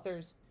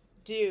authors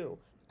do.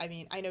 I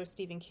mean, I know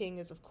Stephen King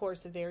is, of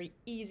course, a very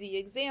easy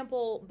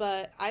example,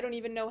 but I don't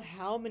even know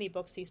how many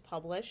books he's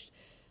published.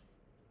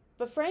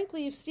 But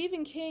frankly, if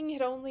Stephen King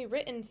had only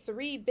written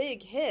 3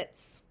 big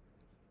hits,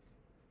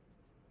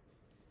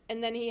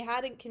 and then he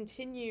hadn't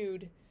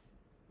continued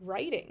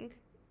writing,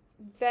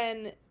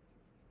 then,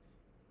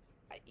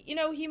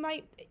 he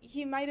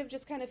might have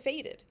just kind of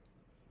faded.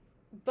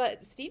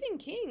 But Stephen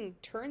King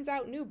turns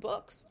out new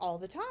books all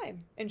the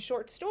time and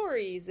short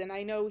stories, and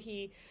I know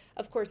he,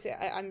 of course,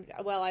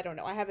 I don't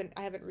know. I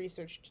haven't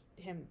researched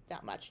him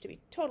that much, to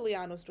be totally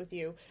honest with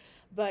you,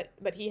 but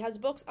he has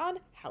books on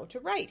how to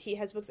write. He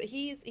has books.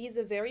 He's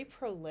a very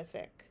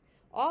prolific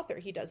author.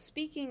 He does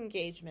speaking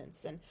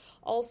engagements and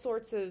all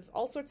sorts of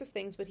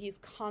things, but he's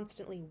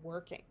constantly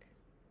working.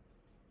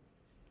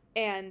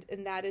 And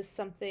that is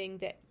something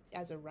that,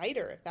 as a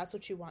writer, if that's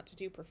what you want to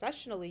do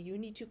professionally, you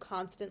need to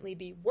constantly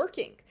be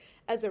working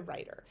as a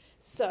writer.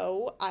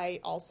 So I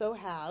also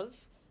have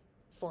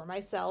for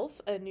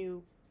myself a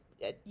new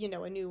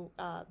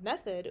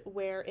method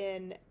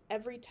wherein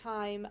every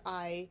time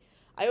I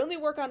only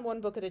work on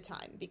one book at a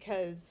time,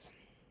 because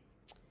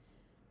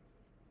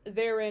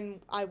therein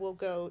I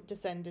will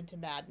descend into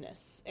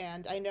madness.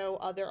 And I know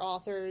other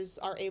authors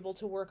are able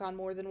to work on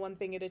more than one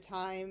thing at a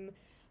time.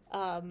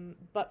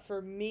 But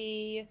for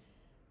me,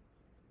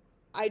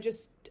 I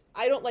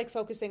don't like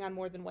focusing on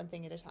more than one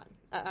thing at a time.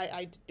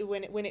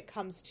 When it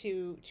comes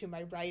to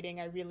my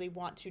writing, I really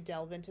want to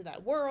delve into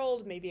that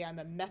world. Maybe I'm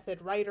a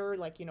method writer,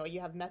 like,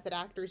 you have method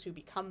actors who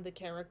become the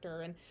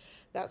character and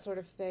that sort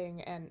of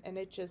thing. And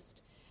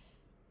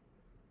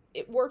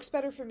it works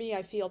better for me.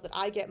 I feel that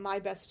I get my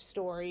best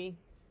story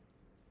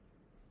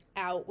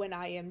out when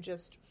I am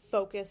just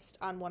focused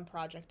on one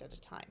project at a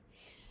time.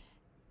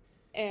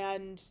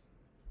 And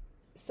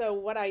so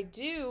what I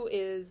do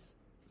is,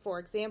 for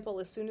example,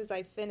 as soon as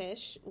I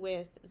finish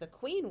with The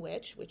Queen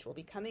Witch, which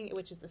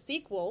is the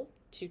sequel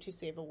to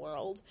Save a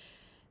World,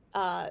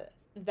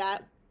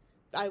 that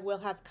I will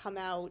have come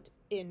out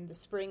in the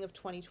spring of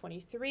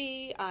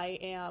 2023. I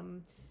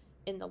am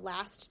in the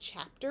last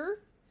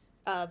chapter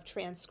of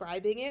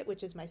transcribing it,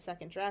 which is my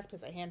second draft,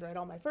 because I handwrite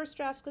all my first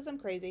drafts because I'm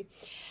crazy.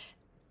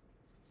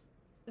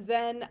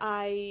 Then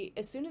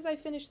as soon as I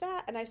finish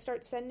that and I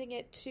start sending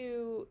it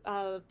to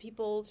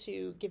people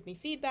to give me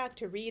feedback,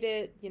 to read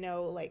it,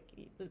 like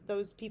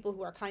those people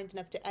who are kind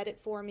enough to edit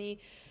for me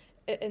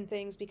and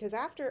things, because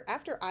after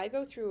I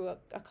go through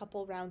a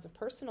couple rounds of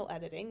personal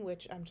editing,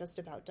 which I'm just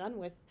about done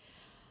with,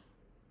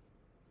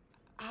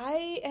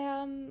 I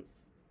am,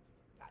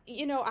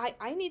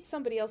 I need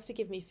somebody else to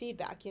give me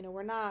feedback.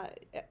 We're not,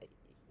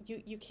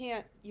 you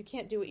can't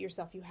do it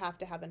yourself. You have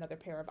to have another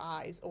pair of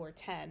eyes or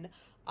 10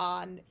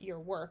 on your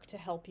work to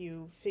help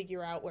you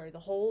figure out where the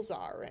holes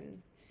are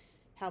and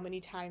how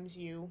many times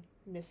you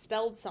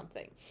misspelled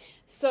something.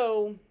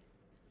 So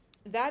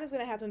that is going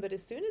to happen. But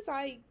as soon as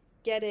I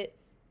get it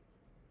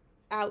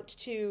out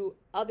to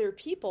other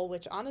people,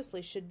 which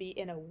honestly should be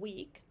in a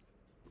week,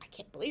 I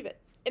can't believe it,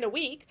 in a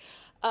week,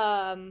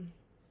 to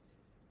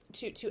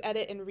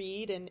edit and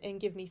read and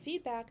give me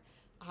feedback,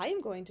 I am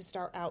going to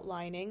start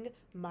outlining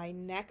my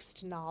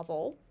next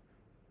novel,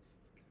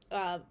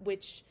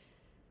 which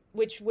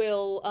which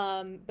will,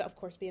 of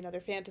course, be another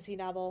fantasy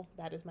novel.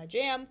 That is my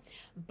jam.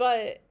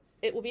 But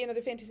it will be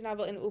another fantasy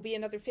novel, and it will be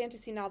another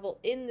fantasy novel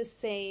in the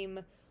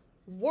same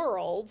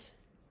world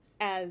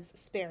as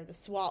Spare the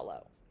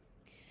Swallow.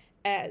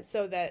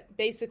 So that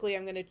basically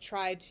I'm going to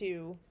try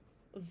to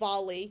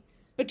volley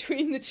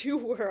between the two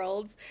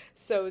worlds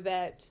so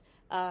that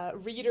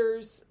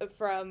readers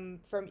from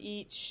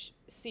each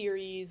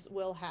series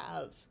will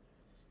have,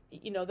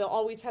 they'll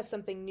always have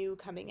something new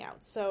coming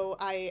out. So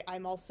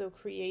I'm also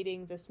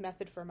creating this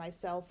method for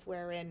myself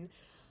wherein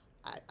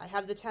I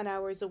have the 10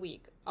 hours a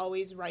week,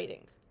 always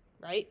writing,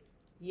 right?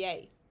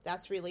 Yay.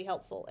 That's really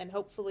helpful. And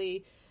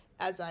hopefully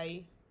as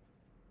I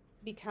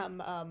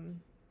become,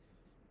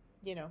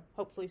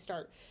 hopefully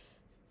start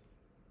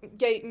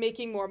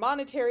making more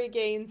monetary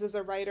gains as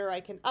a writer,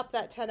 I can up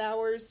that 10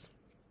 hours,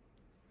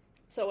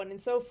 so on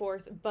and so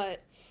forth.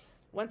 But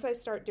once I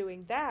start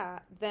doing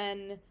that,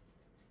 then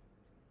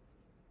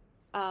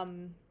I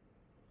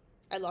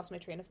lost my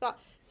train of thought.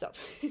 So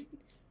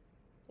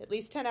at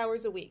least 10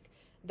 hours a week.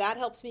 That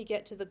helps me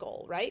get to the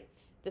goal, right?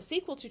 The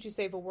sequel to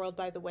Save a World,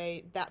 by the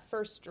way, that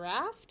first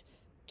draft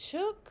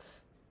took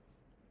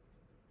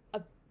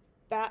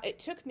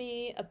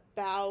me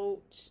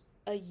about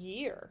a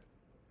year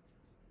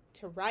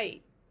to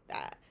write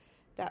that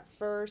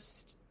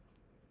first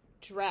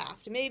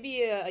draft,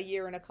 maybe a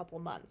year and a couple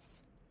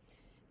months.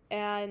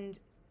 And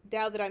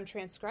now that I'm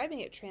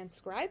transcribing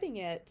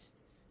it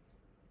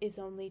is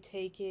only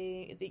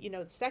taking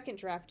the second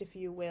draft, if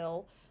you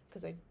will,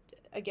 because I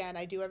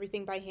do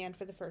everything by hand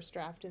for the first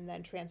draft, and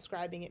then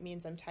transcribing it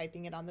means I'm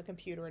typing it on the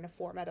computer in a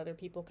format other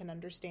people can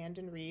understand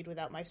and read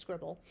without my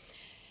scribble.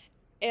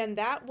 And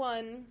that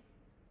one,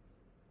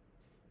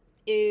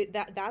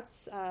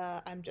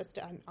 I'm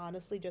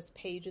honestly just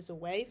pages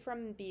away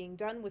from being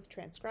done with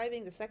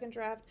transcribing the second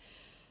draft.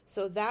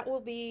 So that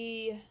will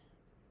be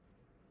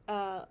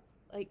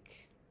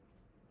like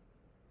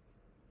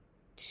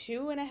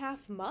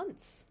 2.5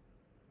 months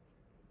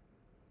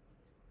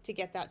to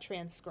get that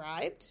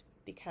transcribed,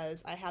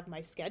 because I have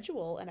my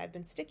schedule and I've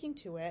been sticking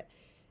to it.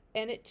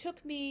 And it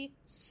took me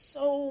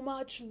so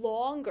much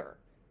longer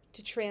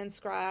to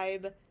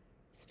transcribe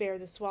Spare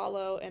the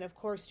Swallow. And of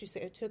course,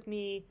 it took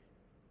me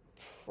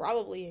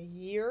probably a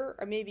year,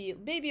 or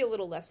maybe a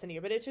little less than a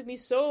year, but it took me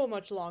so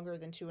much longer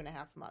than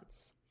 2.5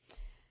 months.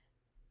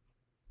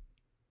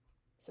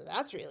 So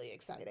that's really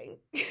exciting.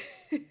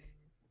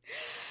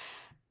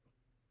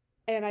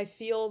 And I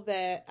feel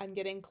that I'm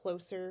getting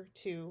closer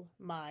to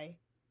my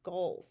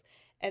goals.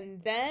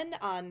 And then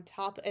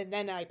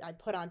I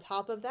put on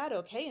top of that,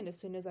 okay, and as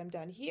soon as I'm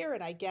done here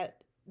and I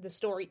get the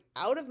story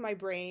out of my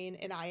brain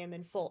and I am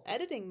in full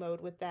editing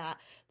mode with that,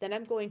 then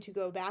I'm going to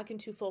go back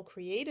into full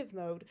creative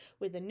mode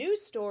with a new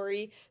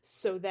story,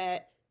 so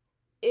that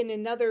in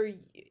another,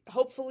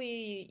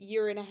 hopefully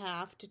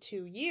 1.5 to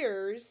 2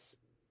 years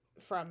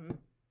from,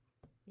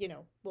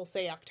 we'll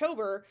say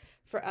October,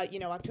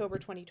 October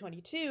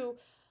 2022,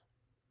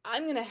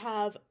 I'm going to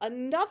have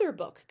another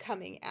book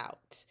coming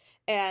out.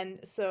 And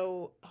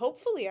so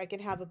hopefully I can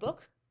have a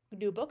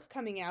new book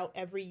coming out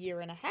every 1.5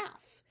 years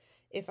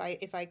if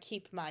I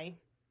keep my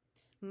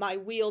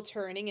wheel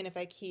turning and if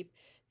I keep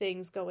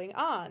things going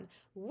on,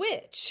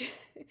 which,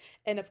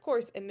 and of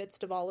course,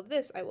 amidst of all of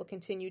this, I will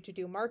continue to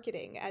do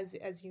marketing.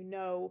 As you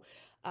know,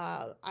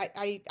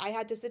 I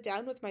had to sit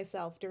down with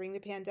myself during the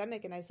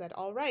pandemic, and I said,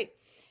 all right,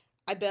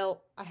 I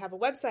have a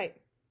website,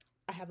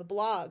 I have a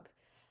blog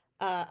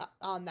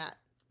on that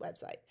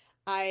website.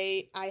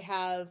 I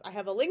have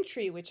a link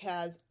tree which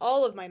has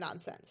all of my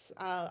nonsense.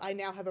 I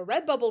now have a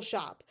Redbubble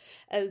shop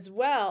as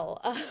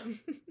well.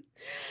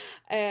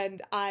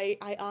 And I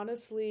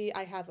honestly,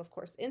 I have, of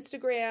course,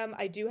 Instagram.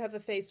 I do have a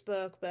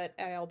Facebook, but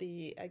I'll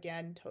be,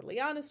 again, totally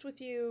honest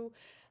with you.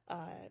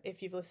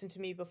 If you've listened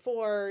to me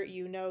before,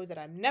 you know that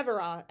I'm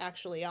never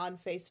actually on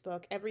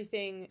Facebook.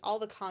 Everything, all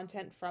the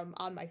content from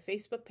on my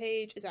Facebook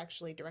page is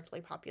actually directly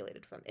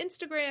populated from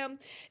Instagram.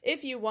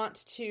 If you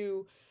want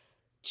to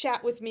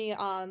chat with me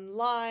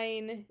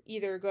online,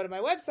 either go to my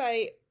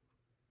website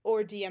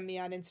or DM me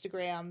on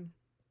Instagram,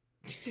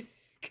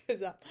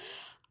 because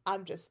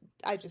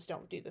I just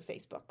don't do the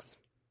Facebooks.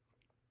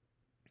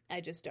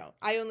 I just don't.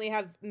 I only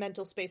have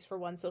mental space for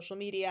one social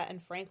media,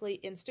 and frankly,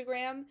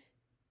 Instagram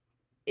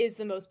is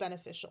the most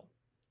beneficial,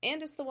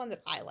 and it's the one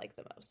that I like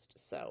the most.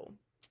 So,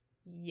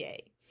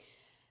 yay.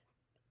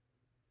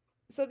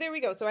 So there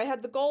we go. So I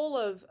had the goal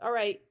of, all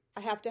right,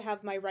 I have to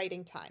have my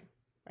writing time,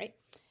 right?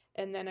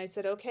 And then I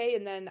said, okay,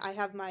 and then I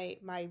have my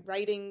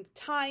writing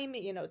time,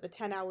 the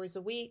 10 hours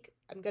a week.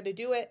 I'm going to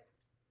do it,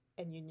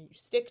 and you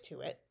stick to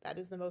it. That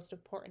is the most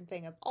important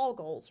thing of all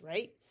goals,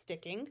 right?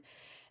 Sticking.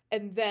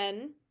 And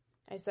then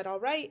I said,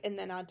 all right, and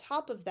then on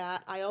top of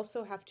that, I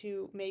also have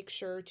to make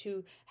sure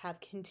to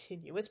have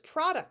continuous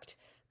product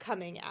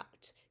coming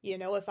out.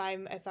 If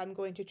I'm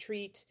going to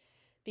treat,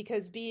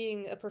 because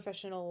being a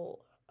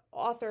professional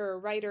author or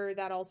writer,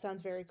 that all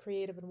sounds very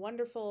creative and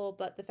wonderful,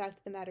 but the fact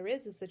of the matter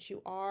is that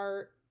you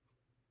are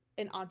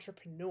an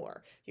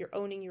entrepreneur. You're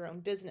owning your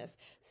own business.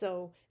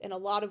 So in a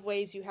lot of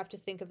ways, you have to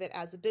think of it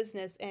as a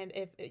business. And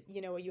if,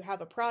 you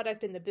have a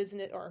product in the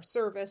business or a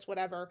service,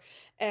 whatever,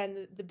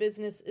 and the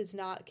business is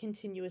not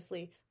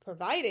continuously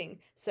providing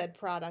said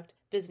product,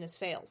 business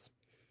fails.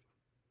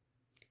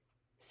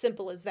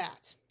 Simple as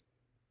that.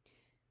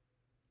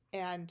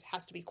 And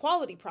has to be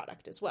quality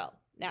product as well,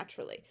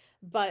 naturally.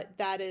 But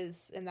that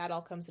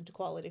all comes into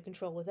quality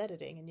control with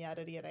editing and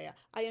yada, yada, yada.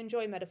 I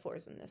enjoy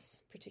metaphors in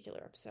this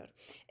particular episode.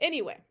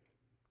 Anyway,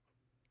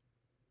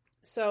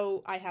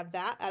 so I have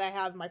that, and I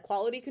have my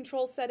quality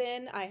control set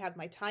in, I have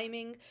my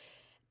timing,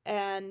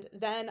 and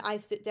then I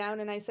sit down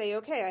and I say,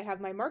 okay, I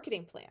have my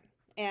marketing plan.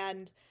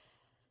 And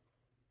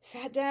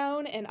sat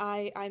down and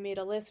I made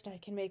a list. I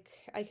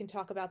can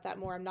talk about that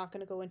more. I'm not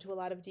going to go into a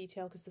lot of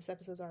detail because this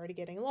episode's already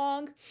getting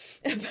long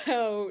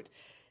about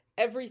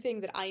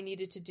everything that I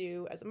needed to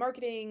do as a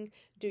marketing,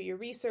 do your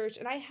research.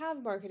 And I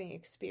have marketing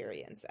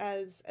experience.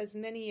 As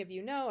many of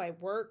you know, I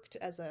worked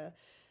as a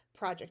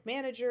project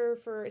manager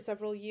for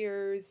several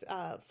years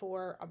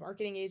for a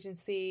marketing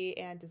agency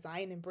and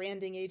design and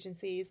branding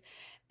agencies.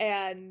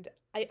 And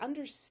I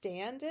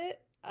understand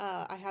it.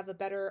 I have a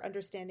better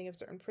understanding of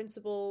certain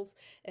principles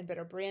and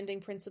better branding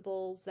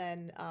principles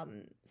than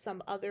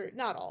some other,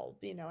 not all,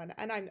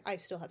 and I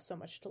still have so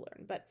much to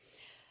learn. But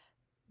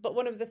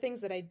one of the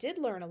things that I did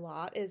learn a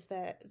lot is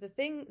that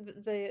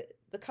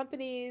the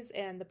companies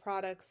and the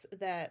products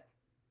that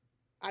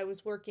I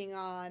was working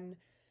on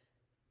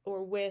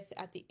or with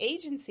at the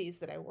agencies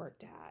that I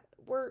worked at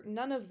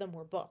none of them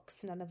were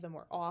books, none of them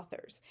were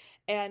authors.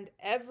 And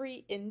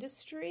every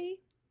industry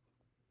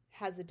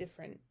has a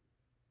different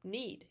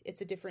need.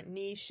 It's a different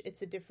niche.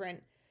 It's a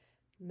different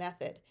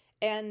method.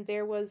 And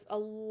there was a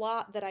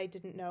lot that I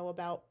didn't know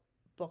about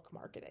book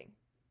marketing.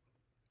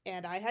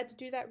 And I had to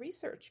do that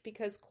research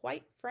because,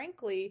 quite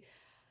frankly,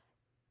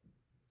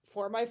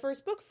 for my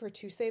first book, For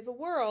To Save a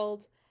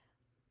World,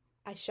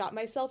 I shot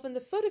myself in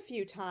the foot a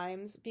few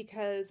times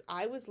because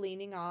I was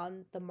leaning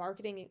on the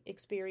marketing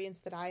experience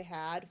that I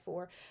had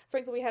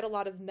frankly, we had a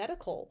lot of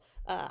medical.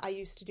 I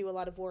used to do a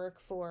lot of work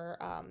for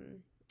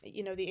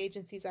the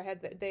agencies I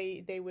had,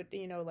 they would,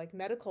 like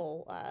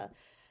medical,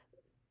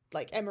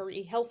 like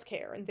Emory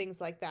Healthcare and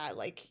things like that,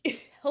 like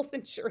health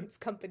insurance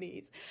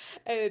companies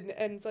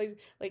and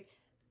like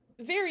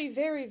very,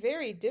 very,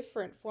 very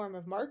different form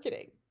of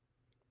marketing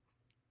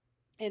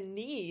and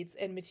needs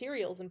and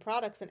materials and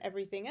products and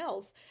everything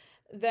else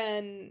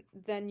than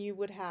you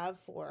would have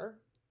for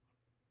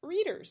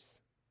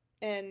readers.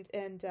 And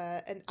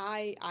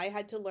I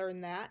had to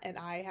learn that, and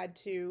I had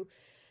to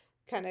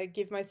kind of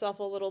give myself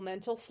a little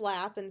mental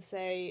slap and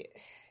say,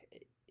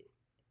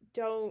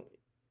 don't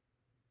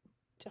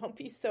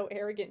be so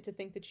arrogant to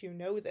think that you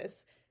know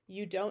this.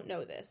 You don't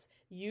know this.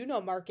 You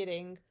know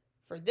marketing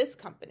for this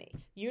company.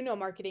 You know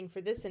marketing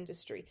for this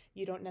industry.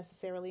 You don't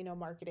necessarily know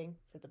marketing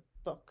for the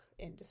book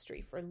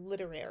industry, for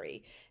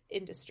literary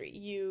industry.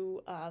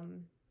 You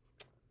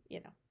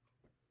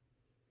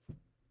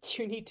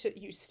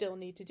still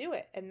need to do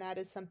it. And that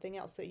is something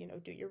else. So,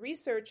 do your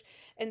research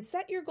and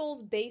set your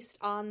goals based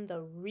on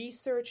the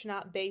research,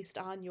 not based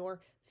on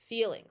your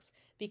feelings,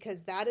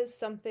 because that is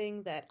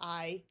something that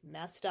I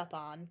messed up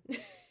on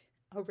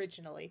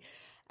originally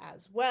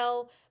as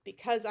well,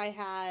 because I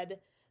had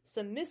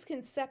some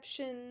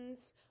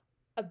misconceptions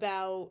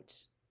about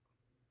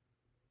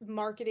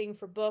marketing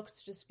for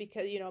books, just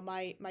because,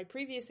 my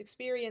previous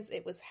experience,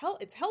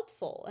 it's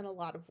helpful in a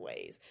lot of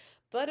ways,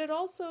 but it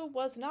also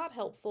was not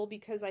helpful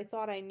because I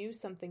thought I knew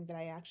something that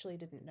I actually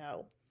didn't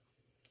know.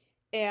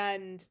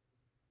 And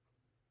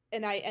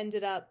I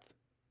ended up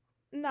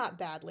not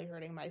badly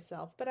hurting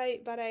myself, but I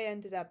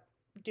ended up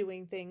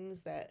doing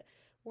things that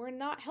were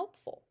not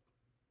helpful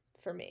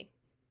for me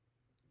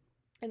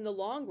in the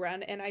long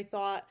run. And I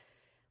thought,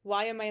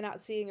 why am I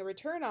not seeing a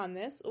return on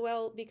this?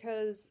 Well,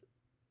 because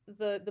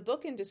the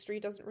book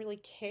industry doesn't really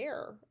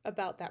care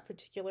about that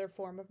particular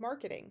form of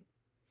marketing.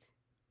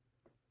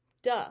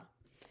 Duh.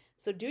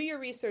 So do your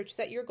research,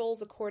 set your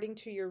goals according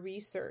to your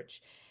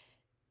research,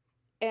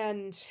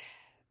 and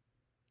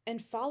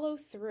follow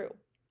through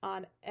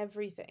on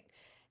everything.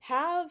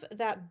 Have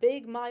that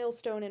big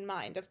milestone in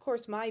mind. Of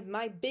course, my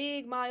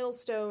big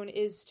milestone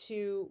is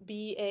to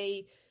be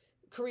a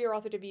career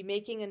author, to be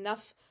making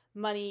enough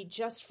money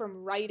just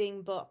from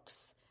writing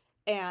books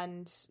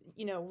and,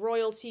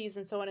 royalties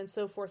and so on and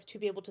so forth to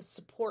be able to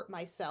support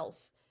myself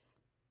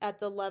at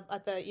the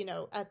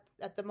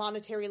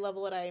monetary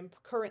level that I am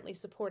currently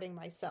supporting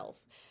myself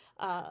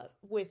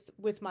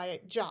with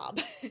my job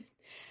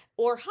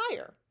or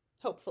higher,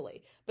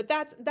 hopefully. But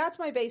that's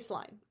my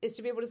baseline, is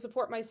to be able to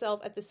support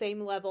myself at the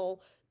same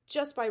level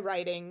just by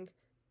writing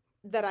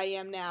that I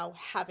am now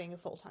having a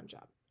full-time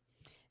job.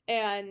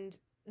 And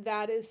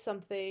that is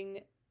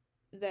something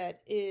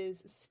that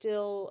is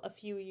still a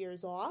few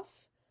years off.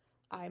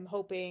 I'm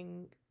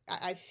hoping,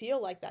 I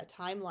feel like that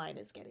timeline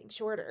is getting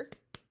shorter.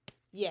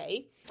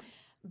 Yay.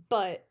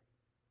 But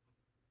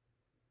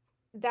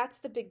that's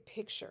the big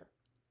picture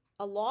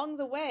along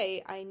the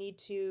way, I need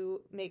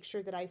to make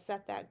sure that I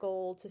set that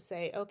goal to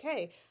say,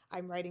 okay,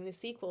 I'm writing the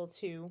sequel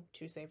to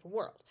Save a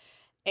World.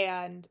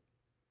 And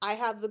I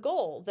have the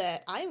goal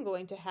that I am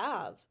going to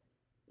have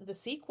the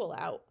sequel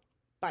out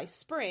by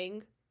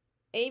spring,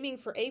 aiming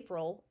for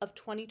April of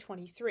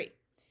 2023.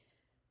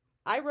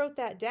 I wrote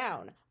that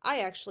down. I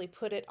actually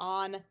put it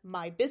on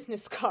my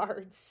business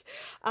cards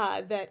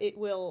that it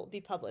will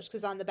be published.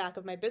 Because on the back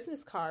of my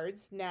business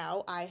cards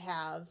now I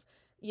have,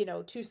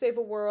 To Save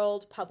a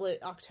World,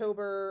 public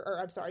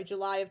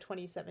July of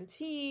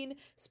 2017,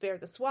 Spare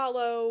the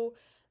Swallow,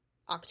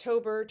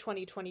 October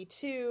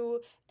 2022,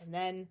 and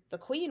then The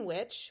Queen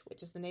Witch,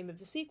 which is the name of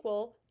the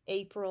sequel,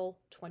 April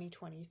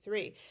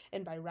 2023.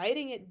 And by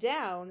writing it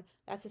down,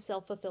 that's a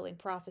self-fulfilling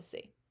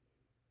prophecy.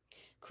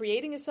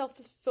 Creating a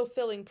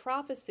self-fulfilling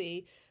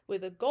prophecy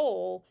with a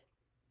goal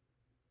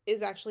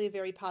is actually a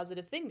very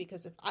positive thing,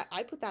 because if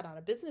I put that on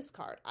a business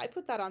card, I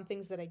put that on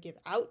things that I give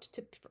out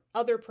to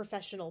other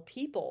professional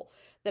people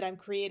that I'm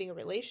creating a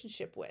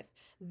relationship with,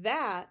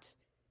 that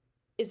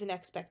is an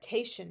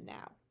expectation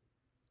now.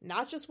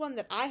 Not just one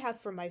that I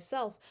have for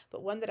myself,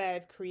 but one that I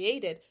have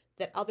created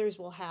that others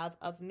will have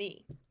of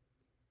me.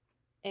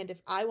 And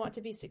if I want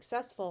to be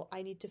successful,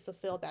 I need to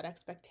fulfill that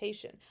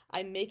expectation.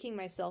 I'm making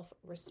myself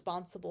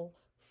responsible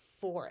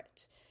for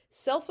it.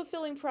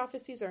 Self-fulfilling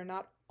prophecies are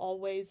not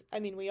always,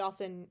 we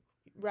often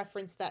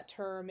reference that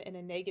term in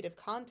a negative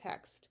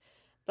context,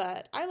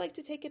 but I like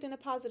to take it in a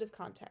positive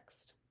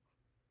context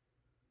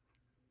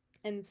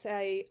and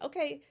say,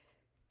 okay,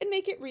 and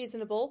make it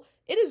reasonable.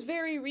 It is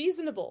very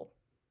reasonable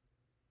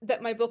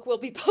that my book will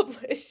be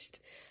published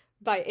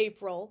by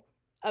April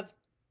of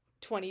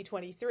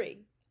 2023.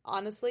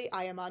 Honestly,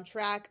 I am on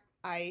track.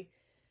 I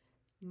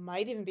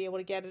might even be able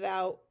to get it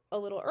out a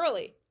little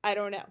early. I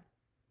don't know.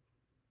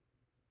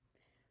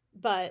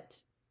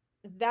 But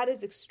that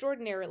is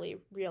extraordinarily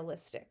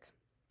realistic.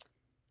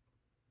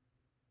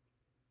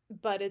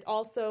 But it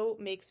also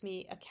makes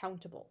me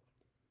accountable.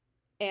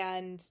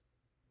 And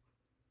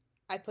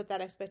I put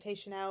that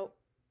expectation out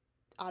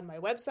on my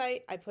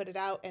website. I put it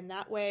out, and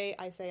that way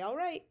I say, all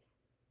right.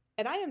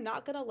 And I am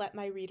not going to let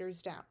my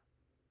readers down.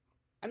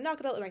 I'm not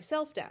going to let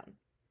myself down,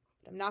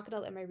 but I'm not going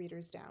to let my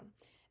readers down.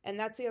 And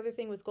that's the other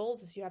thing with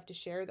goals, is you have to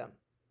share them.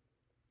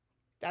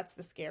 That's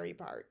the scary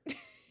part.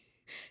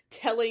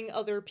 Telling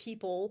other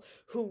people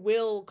who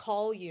will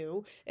call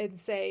you and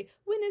say,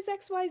 when is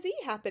XYZ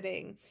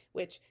happening?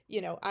 Which,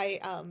 I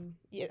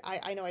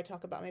know I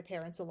talk about my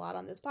parents a lot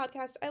on this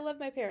podcast. I love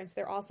my parents.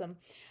 They're awesome.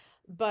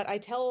 But I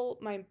tell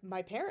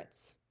my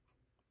parents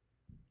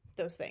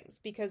those things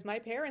because my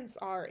parents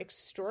are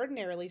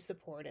extraordinarily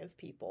supportive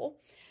people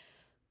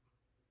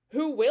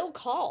who will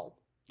call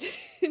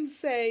and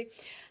say,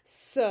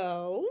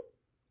 so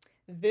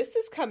this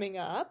is coming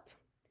up.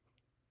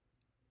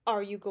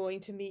 Are you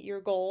going to meet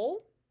your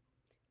goal?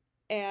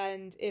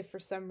 And if for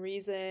some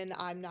reason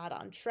I'm not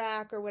on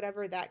track or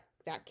whatever, that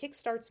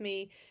kickstarts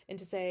me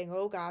into saying,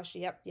 oh gosh,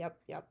 yep.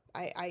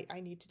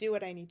 I need to do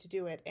it. I need to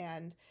do it.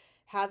 And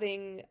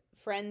having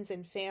friends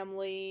and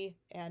family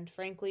and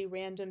frankly,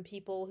 random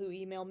people who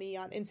email me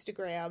on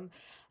Instagram,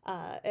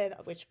 and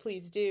which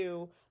please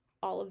do,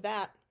 all of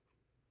that,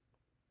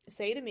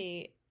 say to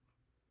me,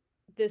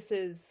 this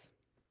is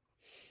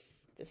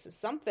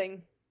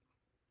something.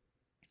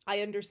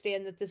 I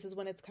understand that this is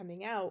when it's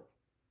coming out.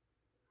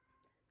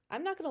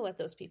 I'm not going to let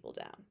those people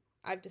down.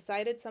 I've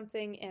decided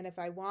something, and if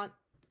I want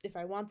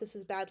this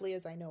as badly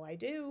as I know I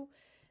do,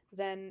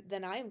 then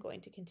I am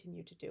going to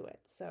continue to do it.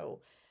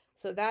 So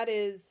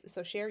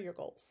share your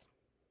goals.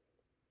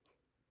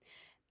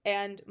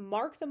 And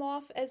mark them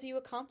off as you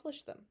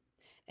accomplish them.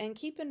 And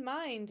keep in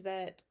mind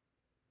that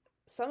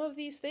some of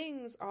these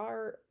things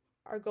are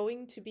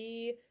going to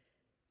be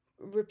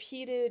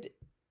repeated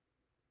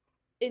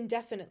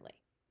indefinitely.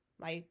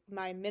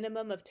 My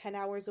minimum of 10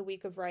 hours a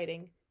week of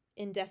writing,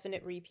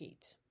 indefinite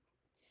repeat.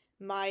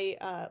 My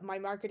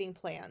marketing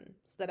plans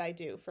that I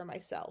do for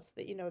myself,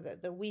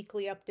 that the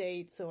weekly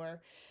updates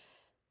or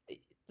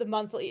the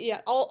monthly,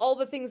 all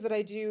the things that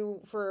I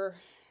do for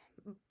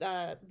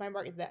my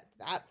market,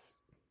 that's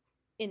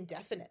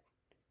indefinite.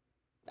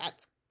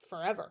 That's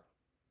forever.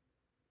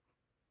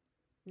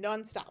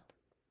 Nonstop.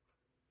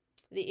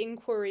 The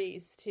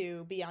inquiries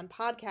to be on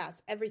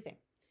podcasts, everything.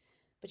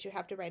 But you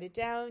have to write it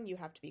down. You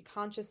have to be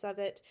conscious of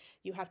it.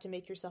 You have to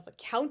make yourself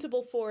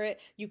accountable for it.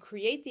 You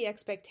create the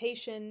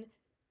expectation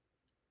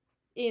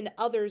in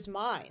others'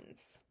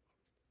 minds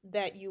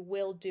that you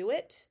will do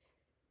it.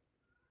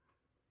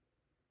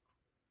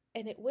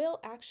 And it will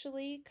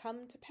actually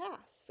come to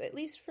pass. At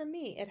least for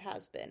me, it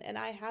has been. And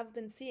I have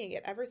been seeing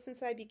it. Ever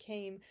since I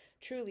became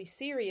truly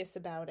serious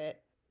about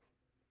it,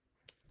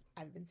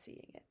 I've been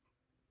seeing it.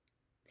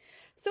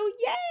 So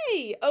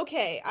yay!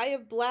 Okay, I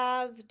have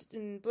blabbed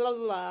and blah,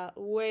 blah, blah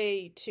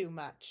way too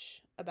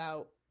much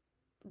about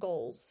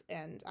goals,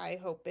 and I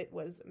hope it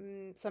was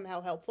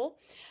somehow helpful.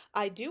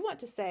 I do want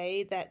to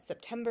say that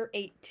September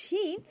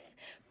 18th,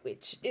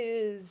 which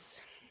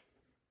is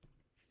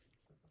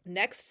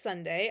next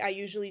Sunday, I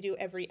usually do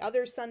every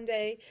other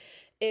Sunday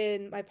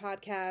in my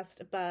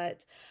podcast,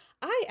 but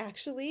I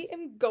actually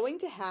am going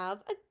to have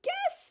a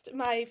guest.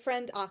 My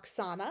friend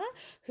Oksana,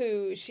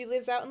 who she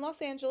lives out in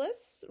Los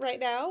Angeles right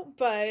now,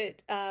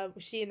 but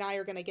she and I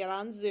are going to get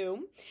on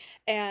Zoom,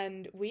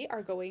 and we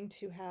are going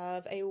to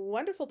have a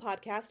wonderful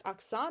podcast.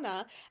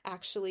 Oksana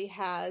actually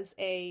has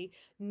a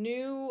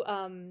new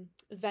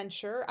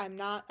venture. I'm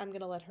going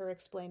to let her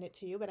explain it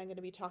to you, but I'm going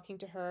to be talking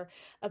to her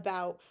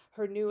about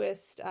her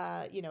newest,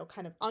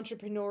 kind of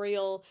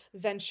entrepreneurial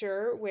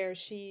venture where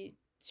she's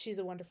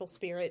a wonderful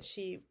spirit.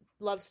 She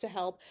loves to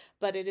help,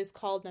 but it is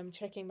called, and I'm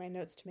checking my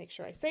notes to make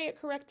sure I say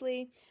it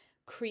correctly,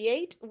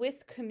 Create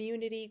with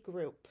Community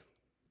Group.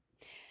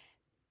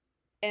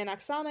 And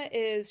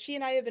Oksana she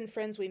and I have been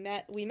friends. We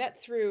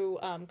met through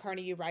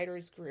Carnegie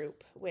Writers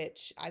Group,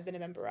 which I've been a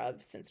member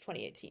of since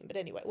 2018. But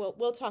anyway,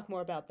 we'll talk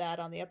more about that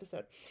on the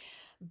episode.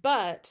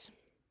 But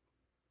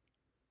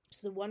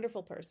she's a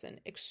wonderful person,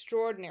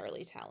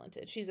 extraordinarily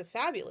talented. She's a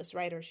fabulous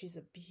writer. She's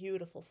a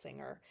beautiful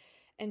singer,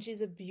 and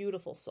she's a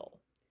beautiful soul.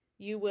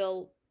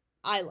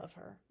 I love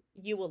her.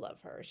 You will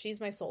love her.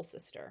 She's my soul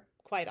sister,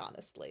 quite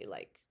honestly.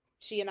 Like,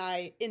 she and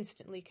I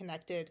instantly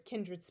connected,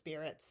 kindred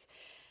spirits.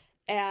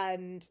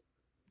 And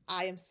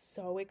I am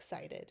so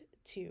excited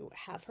to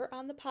have her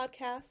on the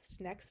podcast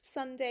next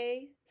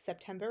Sunday,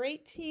 September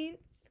 18th.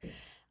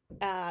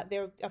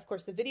 Of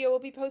course, the video will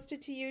be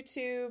posted to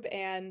YouTube,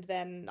 and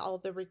then all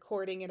the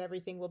recording and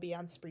everything will be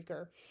on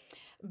Spreaker,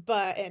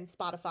 and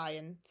Spotify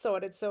and so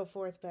on and so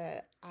forth.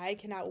 But I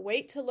cannot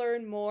wait to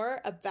learn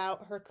more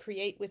about her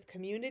Create with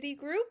Community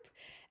group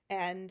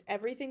and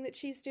everything that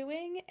she's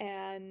doing.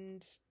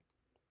 And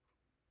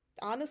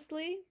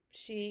honestly,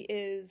 she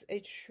is a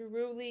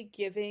truly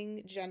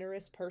giving,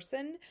 generous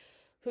person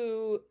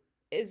who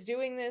is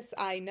doing this.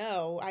 I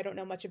don't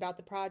know much about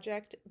the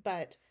project,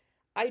 but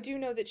I do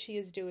know that she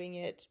is doing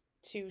it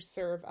to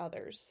serve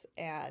others,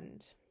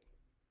 and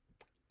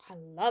I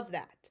love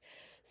that.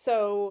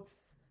 So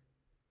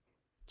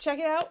check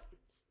it out.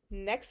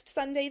 Next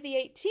Sunday, the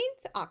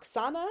 18th,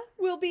 Oksana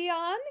will be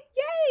on.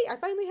 Yay! I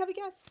finally have a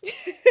guest.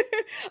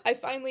 I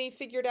finally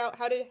figured out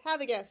how to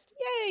have a guest.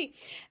 Yay!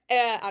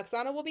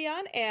 Oksana will be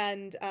on,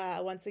 and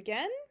once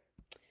again,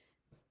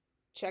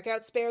 check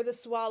out Spare the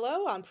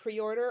Swallow on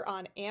pre-order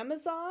on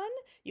Amazon.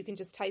 You can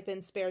just type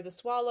in Spare the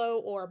Swallow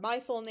or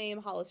my full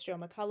name, Hollis Jo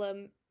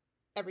McCullum.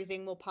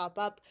 Everything will pop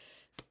up.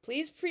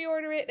 Please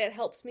pre-order it. It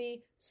helps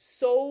me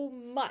so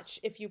much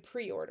if you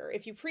pre-order.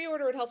 If you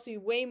pre-order, it helps me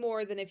way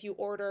more than if you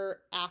order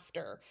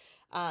after.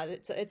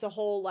 It's a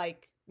whole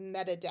like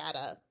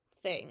metadata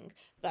thing.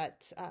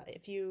 But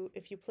if you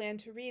plan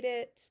to read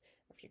it,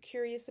 if you're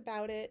curious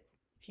about it,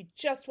 if you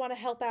just want to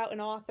help out an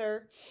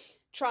author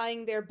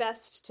trying their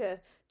best to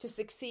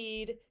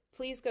succeed,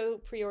 please go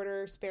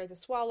pre-order Spare the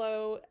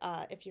Swallow.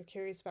 If you're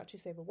curious about To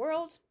Save a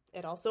World,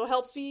 it also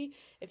helps me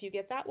if you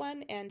get that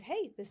one. And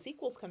hey, the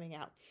sequel's coming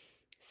out.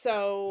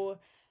 So,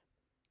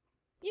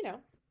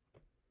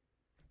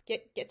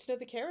 get to know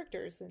the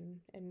characters,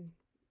 and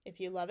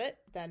if you love it,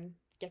 then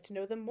get to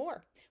know them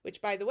more.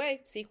 Which, by the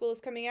way, sequel is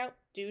coming out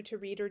due to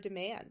reader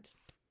demand.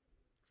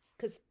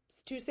 Because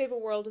To Save a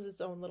World is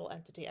its own little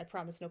entity. I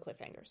promise no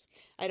cliffhangers.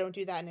 I don't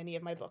do that in any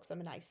of my books.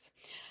 I'm nice.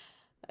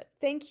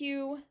 Thank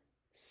you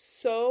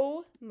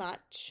so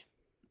much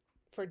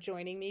for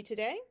joining me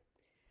today.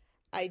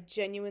 I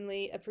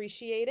genuinely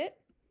appreciate it.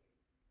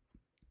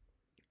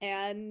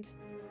 And